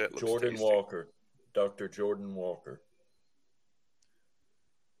 Keith, that looks Jordan tasty. Walker, Dr. Jordan Walker.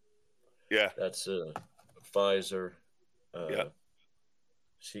 Yeah, that's a Pfizer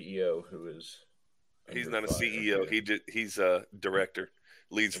CEO who is. He's not a CEO. He's a director.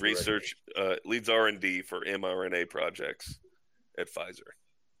 Leads research, leads R&D for mRNA projects at Pfizer.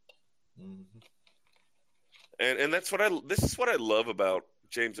 Mm-hmm. And that's this is what I love about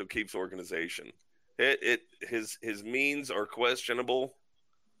James O'Keefe's organization. His means are questionable.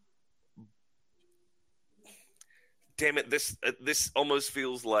 Damn it! This almost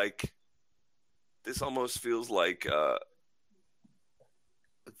feels like the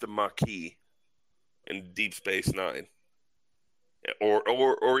Maquis in Deep Space Nine.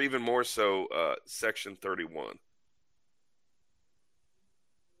 Or even more so, Section 31,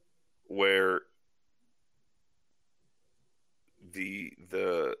 where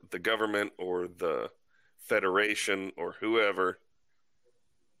the government or the Federation or whoever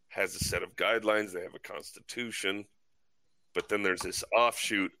has a set of guidelines. They have a constitution, but then there's this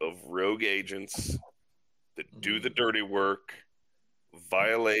offshoot of rogue agents that do the dirty work,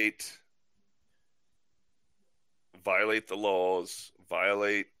 violate the laws,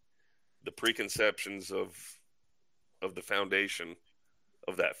 violate the preconceptions of the foundation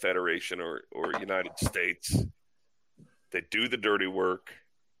of that federation or United States. They do the dirty work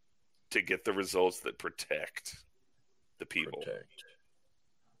to get the results that protect the people.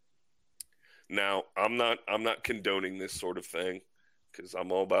 Now, I'm not condoning this sort of thing because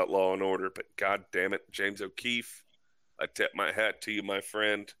I'm all about law and order, but God damn it, James O'Keefe, I tip my hat to you, my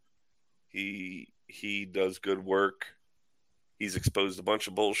friend. He does good work. He's exposed a bunch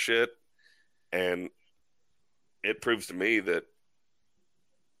of bullshit, and it proves to me that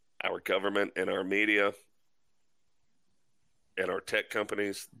our government and our media and our tech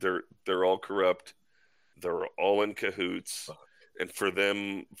companies, they're all corrupt. They're all in cahoots. And for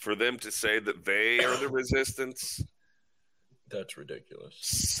them to say that they are the resistance, that's ridiculous.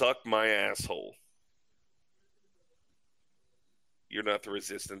 Suck my asshole. You're not the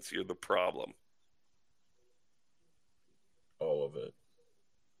resistance, you're the problem. All of it.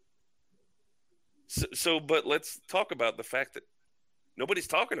 But let's talk about the fact that nobody's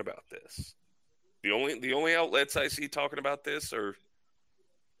talking about this. The only outlets I see talking about this are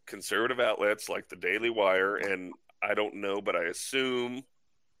conservative outlets like the Daily Wire, and I don't know, but I assume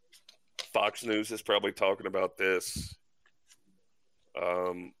Fox News is probably talking about this.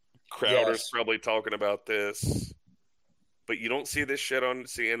 Crowder's probably talking about this. But you don't see this shit on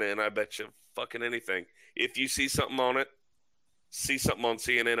CNN, I bet you fucking anything. If you see something on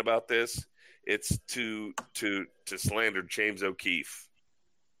CNN about this, it's to slander James O'Keefe.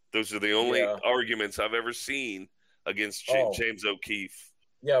 Those are the only arguments I've ever seen against James O'Keefe.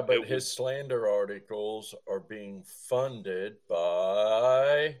 Yeah, but his slander articles are being funded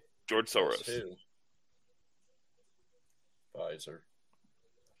by George Soros. Who? Pfizer.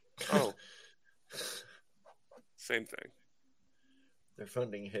 Oh. Same thing. They're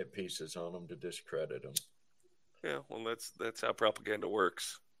funding hit pieces on him to discredit him. Yeah, well, that's how propaganda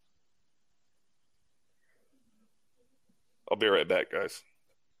works. I'll be right back, guys.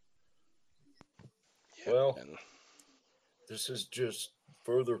 Well, this is just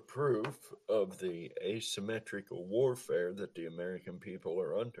further proof of the asymmetrical warfare that the American people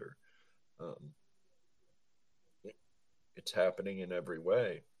are under. It's happening in every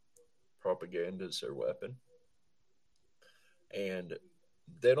way. Propaganda is their weapon. And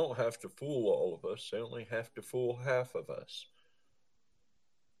they don't have to fool all of us. They only have to fool half of us.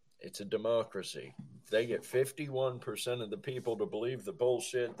 It's a democracy. If they get 51% of the people to believe the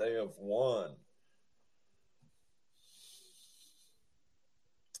bullshit, they have won.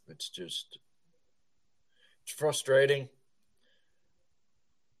 It's frustrating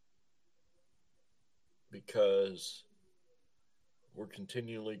because we're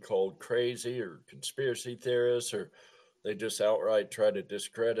continually called crazy or conspiracy theorists, or they just outright try to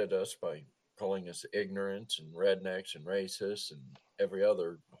discredit us by calling us ignorant and rednecks and racists and every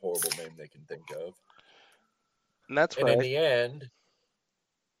other horrible name they can think of. And in the end,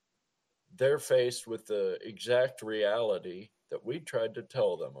 they're faced with the exact reality that we tried to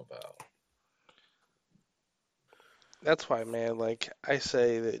tell them about. That's why, man, like I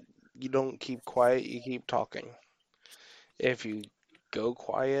say that you don't keep quiet, you keep talking. If you go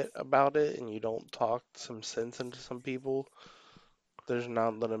quiet about it and you don't talk some sense into some people, there's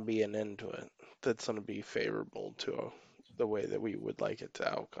not going to be an end to it that's going to be favorable to the way that we would like it to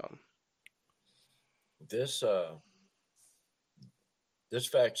outcome. This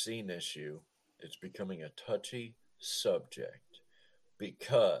vaccine issue is becoming a touchy subject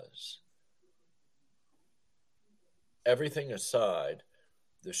because everything aside,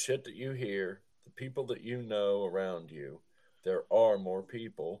 the shit that you hear, the people that you know around you, there are more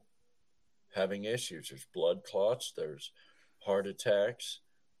people having issues. There's blood clots, there's heart attacks,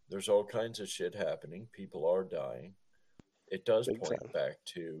 there's all kinds of shit happening. People are dying. It does point back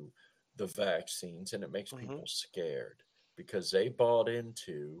to the vaccines, and it makes people scared because they bought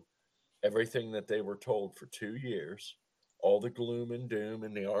into everything that they were told for 2 years, all the gloom and doom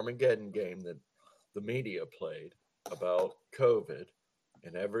and the Armageddon game that the media played about COVID,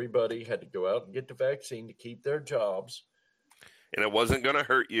 and everybody had to go out and get the vaccine to keep their jobs. And it wasn't going to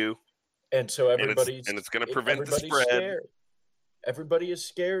hurt you. And so everybody's... And it's going to prevent the spread. Scared. Everybody is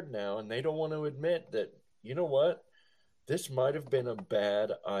scared now, and they don't want to admit that, you know what? This might have been a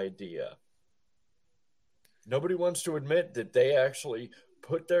bad idea. Nobody wants to admit that they actually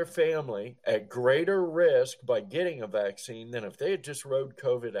put their family at greater risk by getting a vaccine than if they had just rode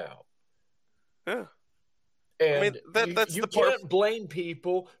COVID out. Yeah. And that's you the part. can't blame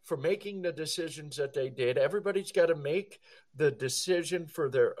people for making the decisions that they did. Everybody's got to make the decision for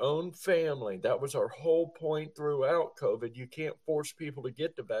their own family. That was our whole point throughout COVID. You can't force people to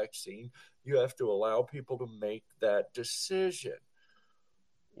get the vaccine. You have to allow people to make that decision.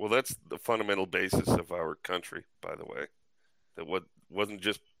 Well, that's the fundamental basis of our country, by the way. That wasn't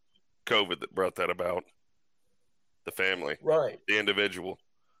just COVID that brought that about. The family, right? The individual,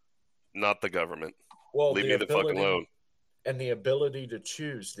 not the government. Well, leave me the fuck alone. And the ability to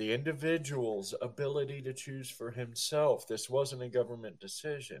choose, the individual's ability to choose for himself. This wasn't a government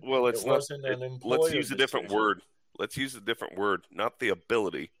decision. Well, it wasn't an employer Let's use a different decision. word. Let's use a different word. Not the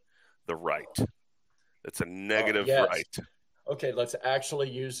ability, the right. It's a negative yes. right. Okay, let's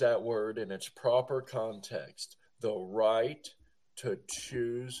actually use that word in its proper context. The right to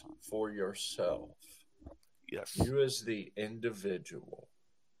choose for yourself. Yes. You as the individual.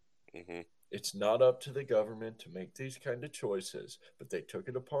 Mm-hmm. It's not up to the government to make these kind of choices, but they took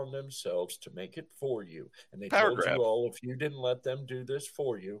it upon themselves to make it for you. And they told you all, if you didn't let them do this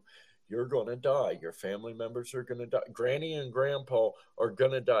for you, you're going to die. Your family members are going to die. Granny and grandpa are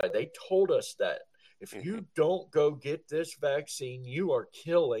going to die. They told us that. If you don't go get this vaccine, you are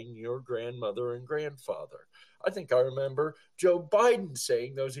killing your grandmother and grandfather. I think I remember Joe Biden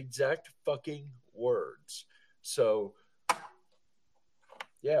saying those exact fucking words. So,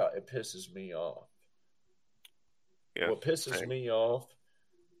 yeah, it pisses me off. Yeah, what pisses me off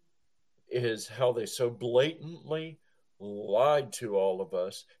is how they so blatantly lied to all of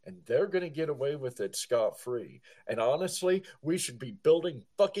us, and they're going to get away with it scot-free. And honestly, we should be building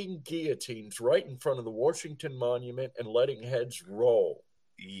fucking guillotines right in front of the Washington Monument and letting heads roll.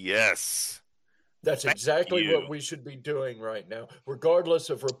 Yes. That's exactly what we should be doing right now, regardless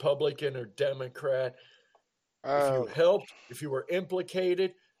of Republican or Democrat. If you helped, if you were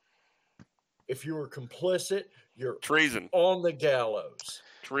implicated, if you were complicit, you're treason on the gallows.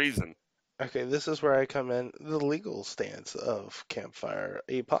 Treason. Okay, this is where I come in. The legal stance of Campfire,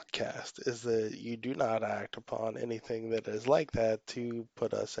 a podcast, is that you do not act upon anything that is like that to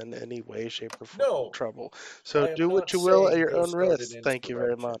put us in any way, shape, or form trouble. So do what you will at your own risk. Thank you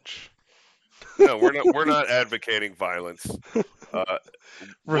very much. No, we're not advocating violence.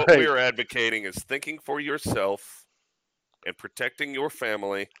 What we are advocating is thinking for yourself and protecting your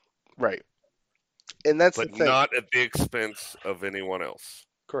family. Right. And that's the thing. But not at the expense of anyone else.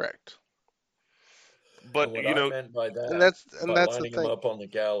 Correct. But what you know, I meant by that, that's lining them up on the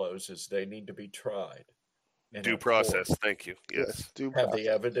gallows, is they need to be tried. Due process. Thank you. Yes. Have the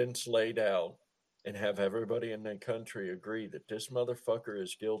evidence laid out and have everybody in the country agree that this motherfucker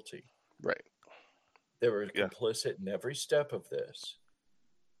is guilty. Right. They were complicit in every step of this.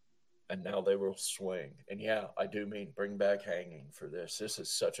 And now they will swing. And yeah, I do mean bring back hanging for this. This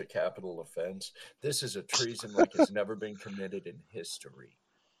is such a capital offense. This is a treason like it's never been committed in history.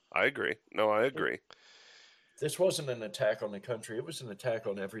 I agree. No, I agree. This wasn't an attack on the country. It was an attack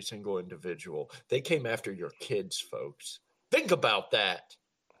on every single individual. They came after your kids, folks. Think about that.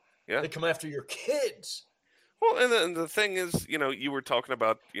 Yeah. They come after your kids. Well, and the thing is, you know, you were talking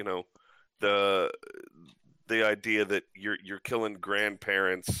about, you know, the idea that you're killing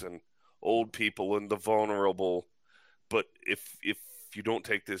grandparents and old people and the vulnerable, but if you don't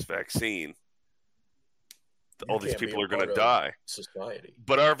take this vaccine, all these people are going to die. Society.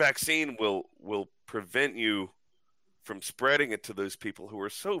 But our vaccine will prevent you from spreading it to those people who are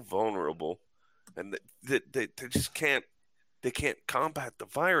so vulnerable, and that they just can't combat the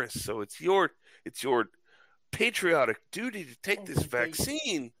virus. So it's your patriotic duty to take this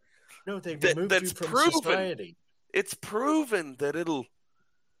vaccine. No, they removed you from society. It's proven that it'll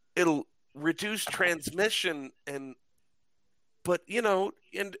reduce transmission, but you know,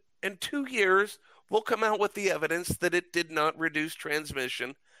 in 2 years we'll come out with the evidence that it did not reduce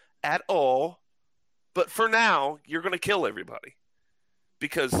transmission at all. But for now, you're going to kill everybody,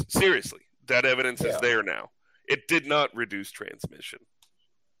 because seriously, that evidence is there now. It did not reduce transmission.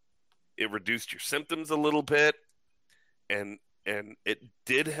 It reduced your symptoms a little bit, and it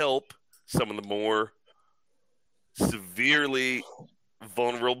did help some of the more severely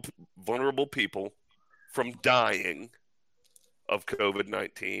vulnerable people from dying of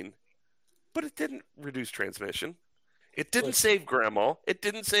COVID-19, but it didn't reduce transmission. It didn't save grandma. It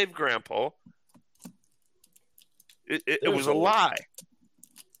didn't save grandpa. It was a lie.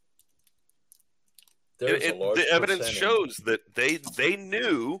 The evidence shows that they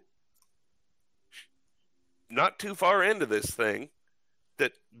knew not too far into this thing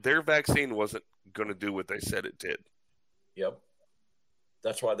that their vaccine wasn't going to do what they said it did. Yep.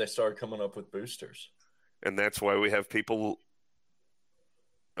 That's why they started coming up with boosters. And that's why we have people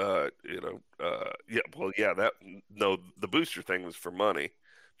The booster thing was for money,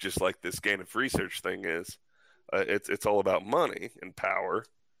 just like this gain of research thing is. It's all about money and power,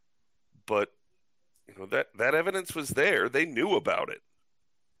 but that evidence was there. They knew about it.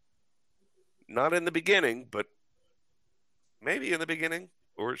 Not in the beginning, but maybe in the beginning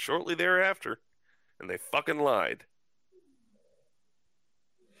or shortly thereafter, and they fucking lied.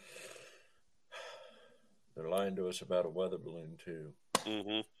 They're lying to us about a weather balloon too.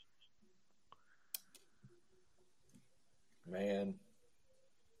 Mm-hmm. Man,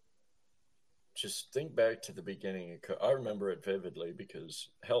 just think back to the beginning. I remember it vividly because,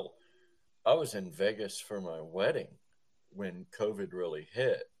 hell, I was in Vegas for my wedding when COVID really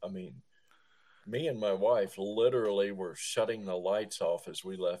hit. I mean, me and my wife literally were shutting the lights off as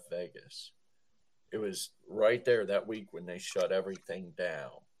we left Vegas. It was right there that week when they shut everything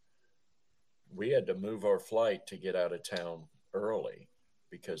down. We had to move our flight to get out of town early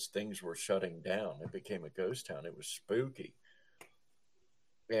because things were shutting down. It became a ghost town. It was spooky.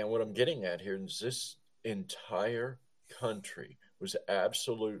 And what I'm getting at here is this entire country was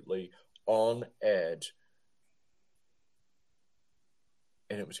absolutely on edge,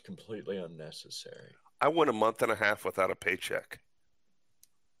 and it was completely unnecessary. I went a month and a half without a paycheck.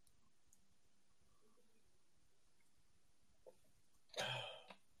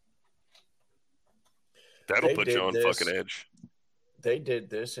 That'll put you on fucking edge. They did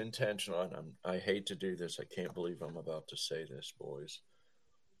this intentionally. I hate to do this. I can't believe I'm about to say this, boys.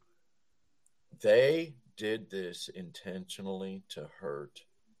 They did this intentionally to hurt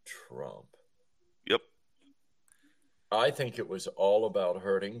Trump. Yep. I think it was all about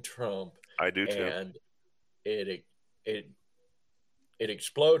hurting Trump. I do too. And it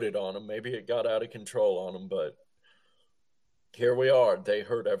exploded on him. Maybe it got out of control on him, but here we are. They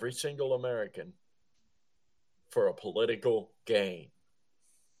hurt every single American for a political gain.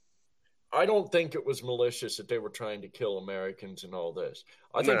 I don't think it was malicious that they were trying to kill Americans and all this.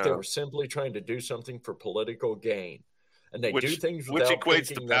 I think they were simply trying to do something for political gain. And they do things without which equates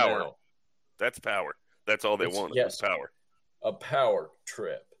thinking to power. them out. That's power. That's all they wanted was power. A power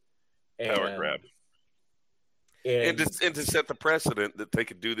trip. Power grab. And to set the precedent that they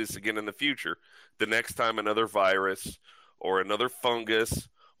could do this again in the future. The next time another virus or another fungus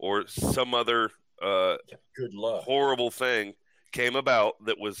or some other good luck. horrible thing came about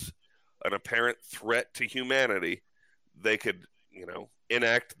that was an apparent threat to humanity, they could,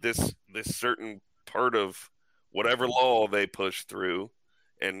 enact this certain part of whatever law they pushed through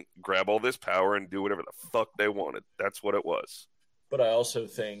and grab all this power and do whatever the fuck they wanted. That's what it was. But I also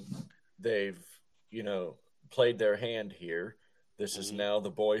think they've, played their hand here. This is now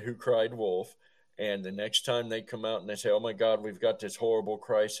the boy who cried wolf. And the next time they come out and they say, oh my God, we've got this horrible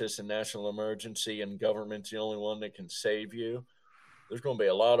crisis and national emergency and government's the only one that can save you. There's going to be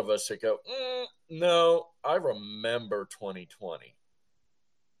a lot of us that go, no, I remember 2020.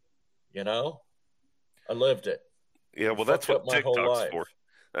 I lived it. Yeah, well, that's what TikTok's for.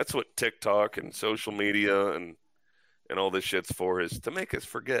 That's what TikTok and social media and all this shit's for, is to make us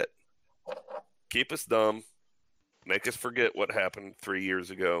forget. Keep us dumb. Make us forget what happened 3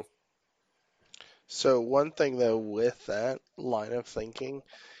 years ago. So one thing, though, with that line of thinking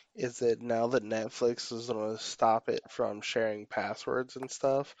is that now that Netflix is going to stop it from sharing passwords and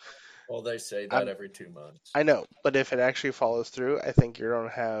stuff. Well, they say that every 2 months. I know, but if it actually follows through, I think you're going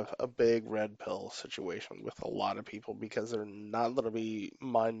to have a big red pill situation with a lot of people because they're not going to be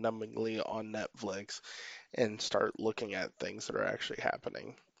mind-numbingly on Netflix and start looking at things that are actually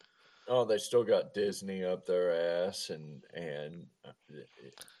happening. Oh, they still got Disney up their ass, and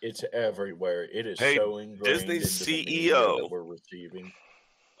it's everywhere. It is so ingrained Disney's into the CEO media that we're receiving.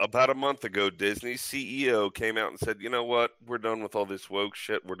 About a month ago, Disney's CEO came out and said, you know what? We're done with all this woke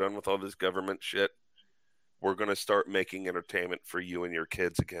shit. We're done with all this government shit. We're going to start making entertainment for you and your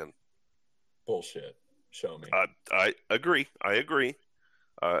kids again. Bullshit. Show me. I agree.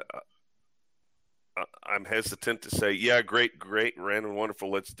 I'm hesitant to say, yeah, great, random,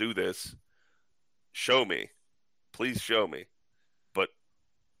 wonderful, let's do this. Show me. Please show me. But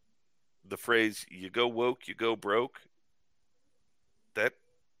the phrase, you go woke, you go broke, that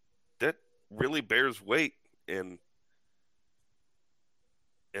really bears weight in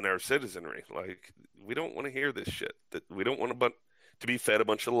our citizenry. Like, we don't want to hear this shit. That we don't want to be fed a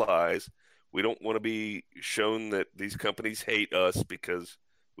bunch of lies. We don't want to be shown that these companies hate us because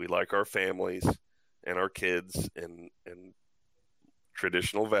we like our families and our kids and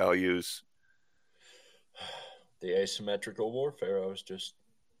traditional values. The asymmetrical warfare I was just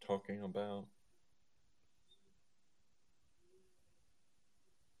talking about.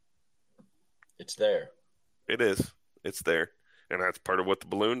 It's there. It is. It's there. And that's part of what the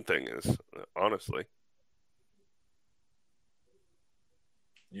balloon thing is, honestly.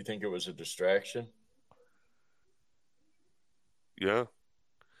 You think it was a distraction? Yeah.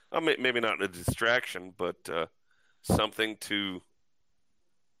 I mean, maybe not a distraction, but something to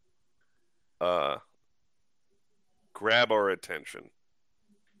grab our attention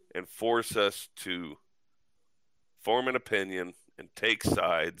and force us to form an opinion and take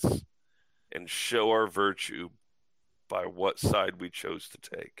sides and show our virtue by what side we chose to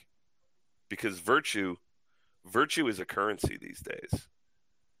take. Because virtue is a currency these days.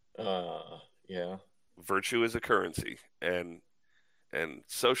 Yeah. Virtue is a currency, and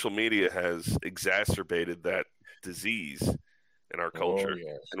social media has exacerbated that disease in our culture,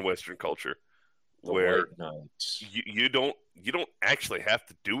 yes. in Western culture, The where white knights. you don't actually have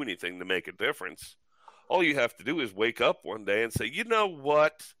to do anything to make a difference. All you have to do is wake up one day and say, you know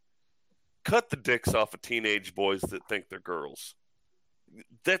what? Cut the dicks off of teenage boys that think they're girls.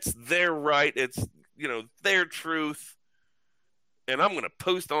 That's their right. It's, their truth. And I'm going to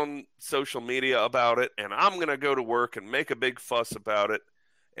post on social media about it, and I'm going to go to work and make a big fuss about it.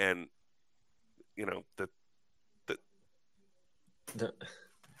 And,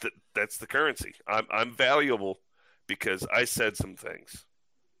 that's the currency. I'm valuable because I said some things.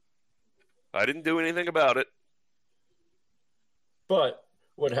 I didn't do anything about it. But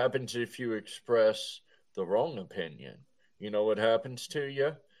what happens if you express the wrong opinion? You know what happens to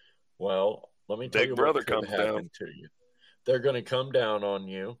you? Well, let me tell Big you Brother what could comes happen down. to you. They're going to come down on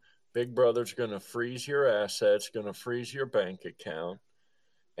you. Big Brother's going to freeze your assets, going to freeze your bank account.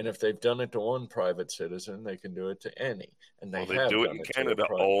 And if they've done it to one private citizen, they can do it to any. And they do it in Canada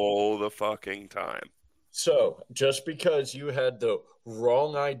all the fucking time. So just because you had the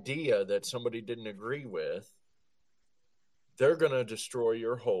wrong idea that somebody didn't agree with, they're going to destroy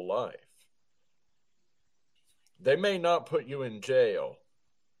your whole life. They may not put you in jail,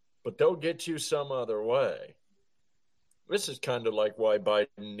 but they'll get you some other way. This is kind of like why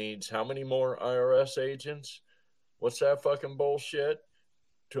Biden needs how many more IRS agents? What's that fucking bullshit?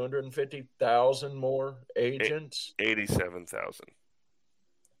 250,000 more agents? 87,000.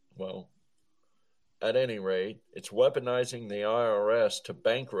 Well, at any rate, it's weaponizing the IRS to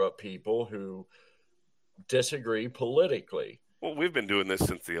bankrupt people who disagree politically. Well, we've been doing this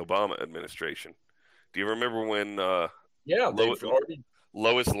since the Obama administration. Do you remember when Lois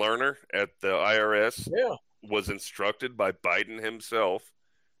Lerner at the IRS was instructed by Biden himself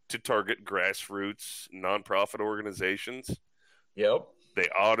to target grassroots nonprofit organizations? Yep. They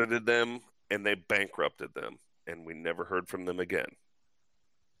audited them and they bankrupted them, and we never heard from them again.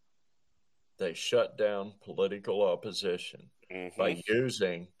 They shut down political opposition by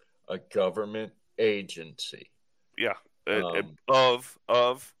using a government agency. Yeah, of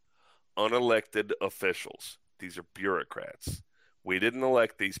unelected officials. These are bureaucrats. We didn't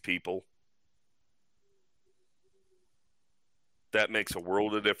elect these people. That makes a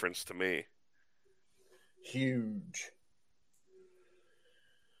world of difference to me. Huge.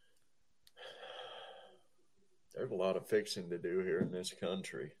 There's a lot of fixing to do here in this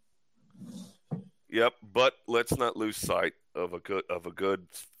country. Yep, but let's not lose sight of a good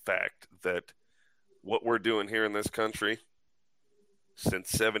fact that what we're doing here in this country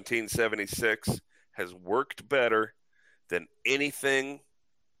since 1776 has worked better than anything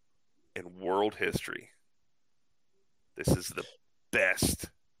in world history. This is the best.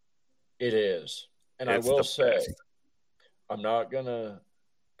 It is. And I will say, I'm not going to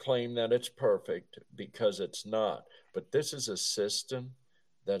claim that it's perfect because it's not. But this is a system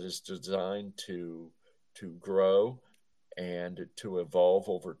that is designed to grow and to evolve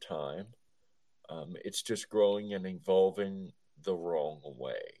over time. It's just growing and evolving the wrong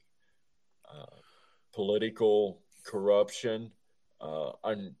way. Political corruption,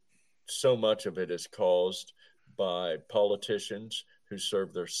 so much of it is caused by politicians who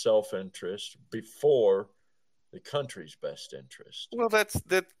serve their self-interest before the country's best interest. Well,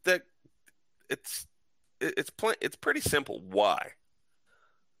 it's pretty simple. Why?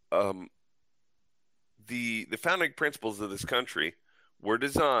 The founding principles of this country were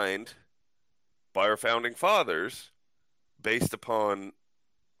designed by our founding fathers based upon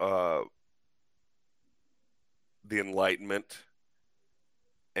the Enlightenment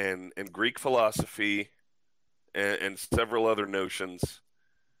and Greek philosophy and several other notions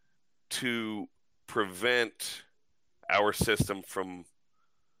to prevent our system from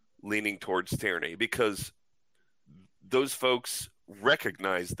leaning towards tyranny, because those folks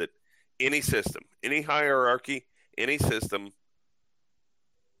recognize that any system, any hierarchy, any system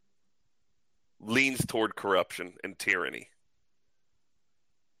leans toward corruption and tyranny.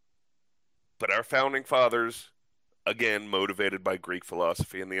 But our founding fathers again, motivated by Greek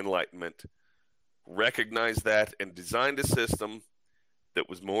philosophy and the Enlightenment, recognized that and designed a system that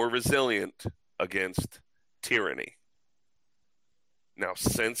was more resilient against tyranny. Now,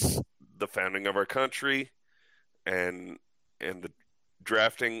 since the founding of our country and the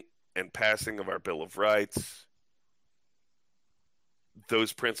drafting and passing of our Bill of Rights,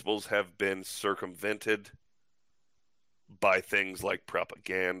 those principles have been circumvented by things like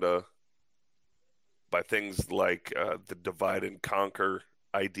propaganda, by things like the divide and conquer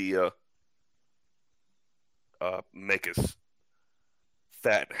idea, make us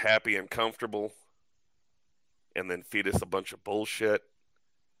fat, happy, and comfortable, and then feed us a bunch of bullshit.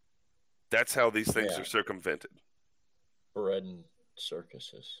 That's how these things are circumvented. Bread and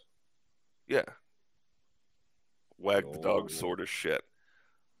circuses. Yeah. Wag the dog sort of shit.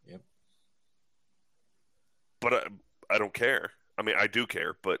 Yep. But I don't care. I mean, I do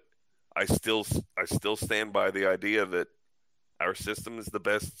care, but I still stand by the idea that our system is the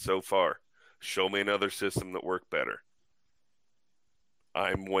best so far. Show me another system that worked better.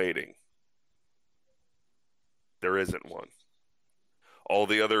 I'm waiting. There isn't one. All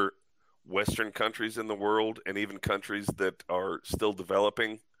the other Western countries in the world, and even countries that are still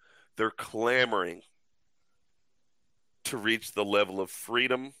developing, they're clamoring to reach the level of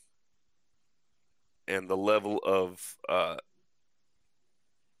freedom and the level of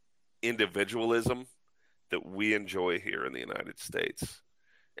individualism that we enjoy here in the United States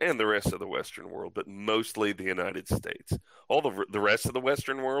and the rest of the Western world, but mostly the United States. All the rest of the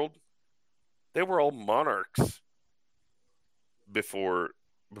Western world, they were all monarchs before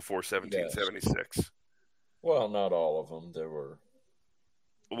 1776. Yes. Well, not all of them. There were.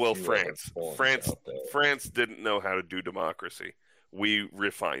 Well, France didn't know how to do democracy. We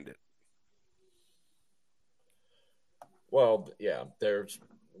refined it. Well, yeah, theirs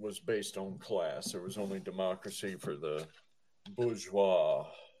was based on class. There was only democracy for the bourgeois.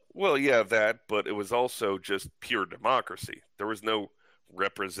 Well, yeah, that, but it was also just pure democracy. There was no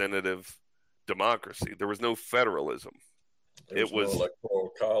representative democracy. There was no federalism. There was no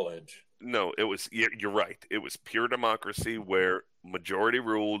electoral college. No, it was, you're right. It was pure democracy where majority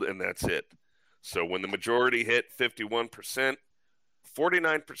ruled, and that's it. So when the majority hit 51%,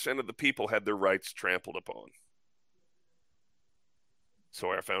 49% of the people had their rights trampled upon. So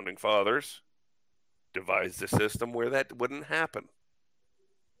our founding fathers devised a system where that wouldn't happen.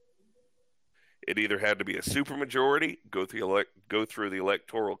 It either had to be a supermajority, go through the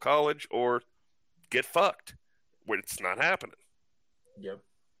electoral college, or get fucked, where it's not happening. Yep.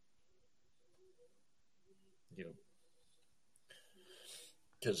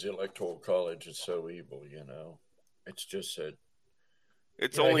 Because the electoral college is so evil, It's just that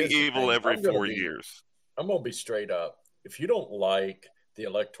it's only evil every 4 years. I'm gonna be straight up. If you don't like the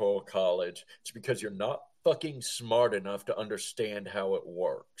electoral college, it's because you're not fucking smart enough to understand how it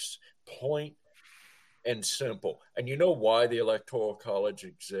works. Point and simple. And you know why the electoral college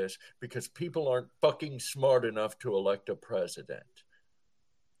exists? Because people aren't fucking smart enough to elect a president.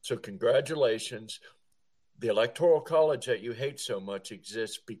 So congratulations. The electoral college that you hate so much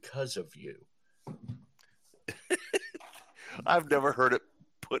exists because of you. I've never heard it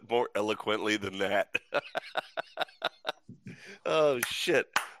put more eloquently than that. Oh shit!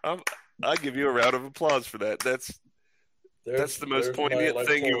 I give you a round of applause for that. That's the most poignant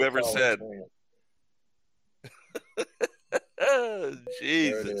thing you've ever said.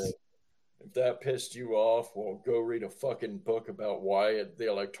 Jesus! If that pissed you off, well, go read a fucking book about why the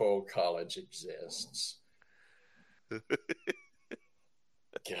electoral college exists.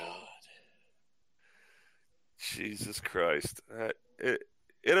 God. Jesus Christ!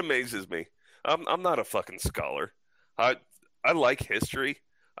 It amazes me. I'm not a fucking scholar. I like history.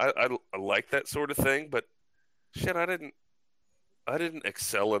 I like that sort of thing, but shit, I didn't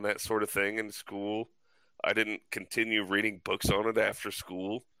excel in that sort of thing in school. I didn't continue reading books on it after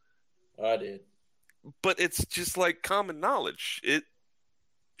school. I did. But it's just like common knowledge.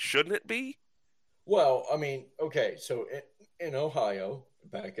 Shouldn't it be? Well, I mean, okay, so in Ohio,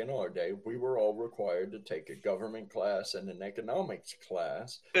 back in our day, we were all required to take a government class and an economics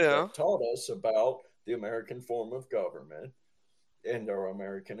class that taught us about the American form of government and our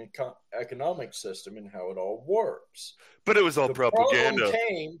American economic system and how it all works. But it was all propaganda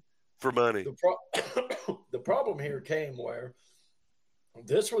for money. The problem here came where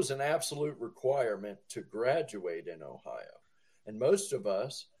this was an absolute requirement to graduate in Ohio. And most of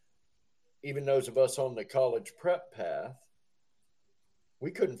us, even those of us on the college prep path,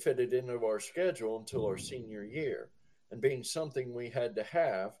 we couldn't fit it into our schedule until our senior year. And being something we had to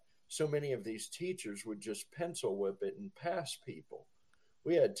have, so many of these teachers would just pencil whip it and pass people.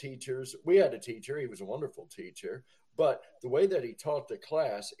 We had a teacher, he was a wonderful teacher, But the way that he taught the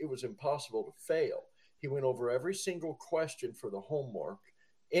class, it was impossible to fail. He went over every single question for the homework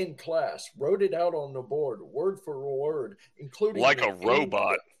in class, wrote it out on the board, word for word, including Like the a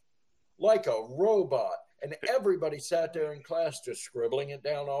robot. answer. Like a robot. And everybody sat there in class just scribbling it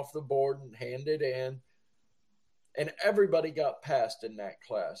down off the board and handed it in. And everybody got passed in that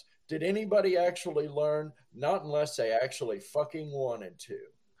class. Did anybody actually learn? Not unless they actually fucking wanted to.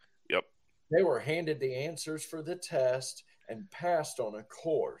 Yep. They were handed the answers for the test and passed on a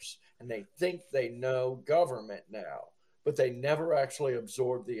course. And they think they know government now, but they never actually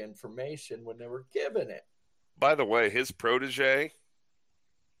absorbed the information when they were given it. By the way, his protege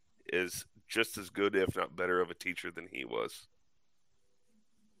is just as good, if not better, of a teacher than he was.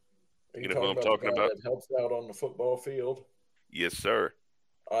 Are You know who I'm talking the guy about? that helps out on the football field? Yes, sir.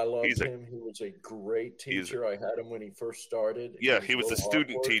 I loved him. He was a great teacher. I had him when he first started. Yeah, he was a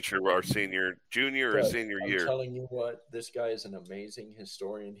student teacher our junior or senior year. I'm telling you what, this guy is an amazing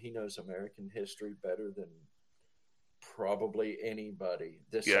historian. He knows American history better than probably anybody.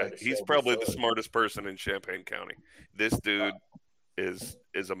 He's probably the smartest person in Champaign County. This dude is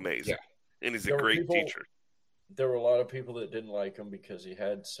amazing, and he's a great teacher. There were a lot of people that didn't like him because he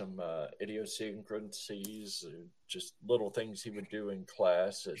had some idiosyncrasies, just little things he would do in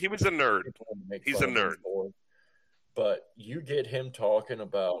class. He was a nerd. He's a nerd. But you get him talking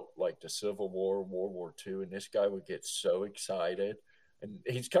about like the Civil War, World War II, and this guy would get so excited. And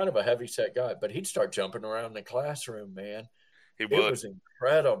he's kind of a heavy-set guy, but he'd start jumping around the classroom, man. It was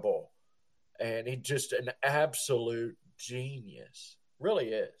incredible. And he's just an absolute genius. Really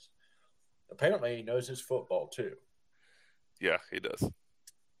is. Apparently, he knows his football, too. Yeah, he does.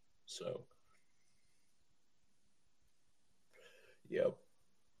 So, yep.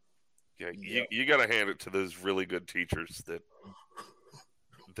 Yeah, you got to hand it to those really good teachers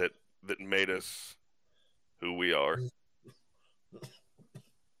that made us who we are.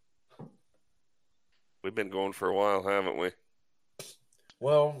 We've been going for a while, haven't we?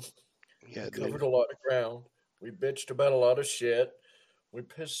 Well, we covered a lot of ground. We bitched about a lot of shit. We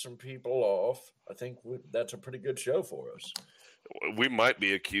pissed some people off. I think that's a pretty good show for us. We might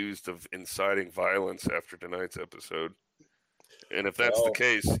be accused of inciting violence after tonight's episode. And if that's the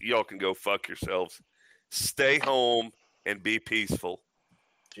case, y'all can go fuck yourselves. Stay home and be peaceful.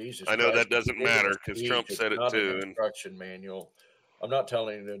 Jesus I know Christ, that doesn't matter because Trump said it too. An instruction manual. I'm not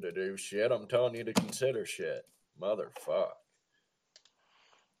telling you to do shit. I'm telling you to consider shit. Motherfuck.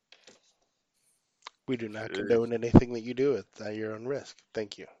 We do not condone anything that you do at your own risk.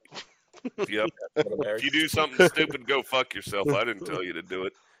 Thank you. Yep. If you do something stupid, go fuck yourself. I didn't tell you to do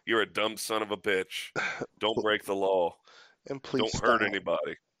it. You're a dumb son of a bitch. Don't break the law. And please don't hurt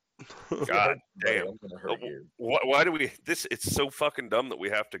anybody. God damn. I'm gonna hurt you. Why do we this? It's so fucking dumb that we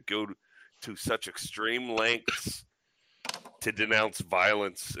have to go to such extreme lengths to denounce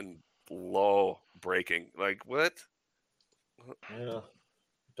violence and law breaking. Like what? Yeah,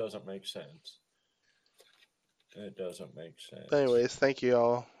 it doesn't make sense. It doesn't make sense. Anyways, thank you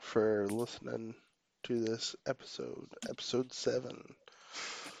all for listening to this episode 7.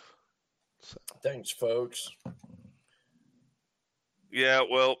 So. Thanks, folks. Yeah,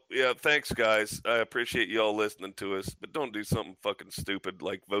 well, thanks, guys. I appreciate you all listening to us, but don't do something fucking stupid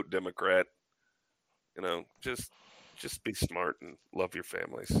like vote Democrat. You know, just be smart and love your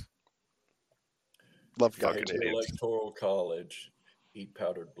families. Love fucking idiots. Electoral college. Eat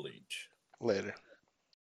powdered bleach. Later.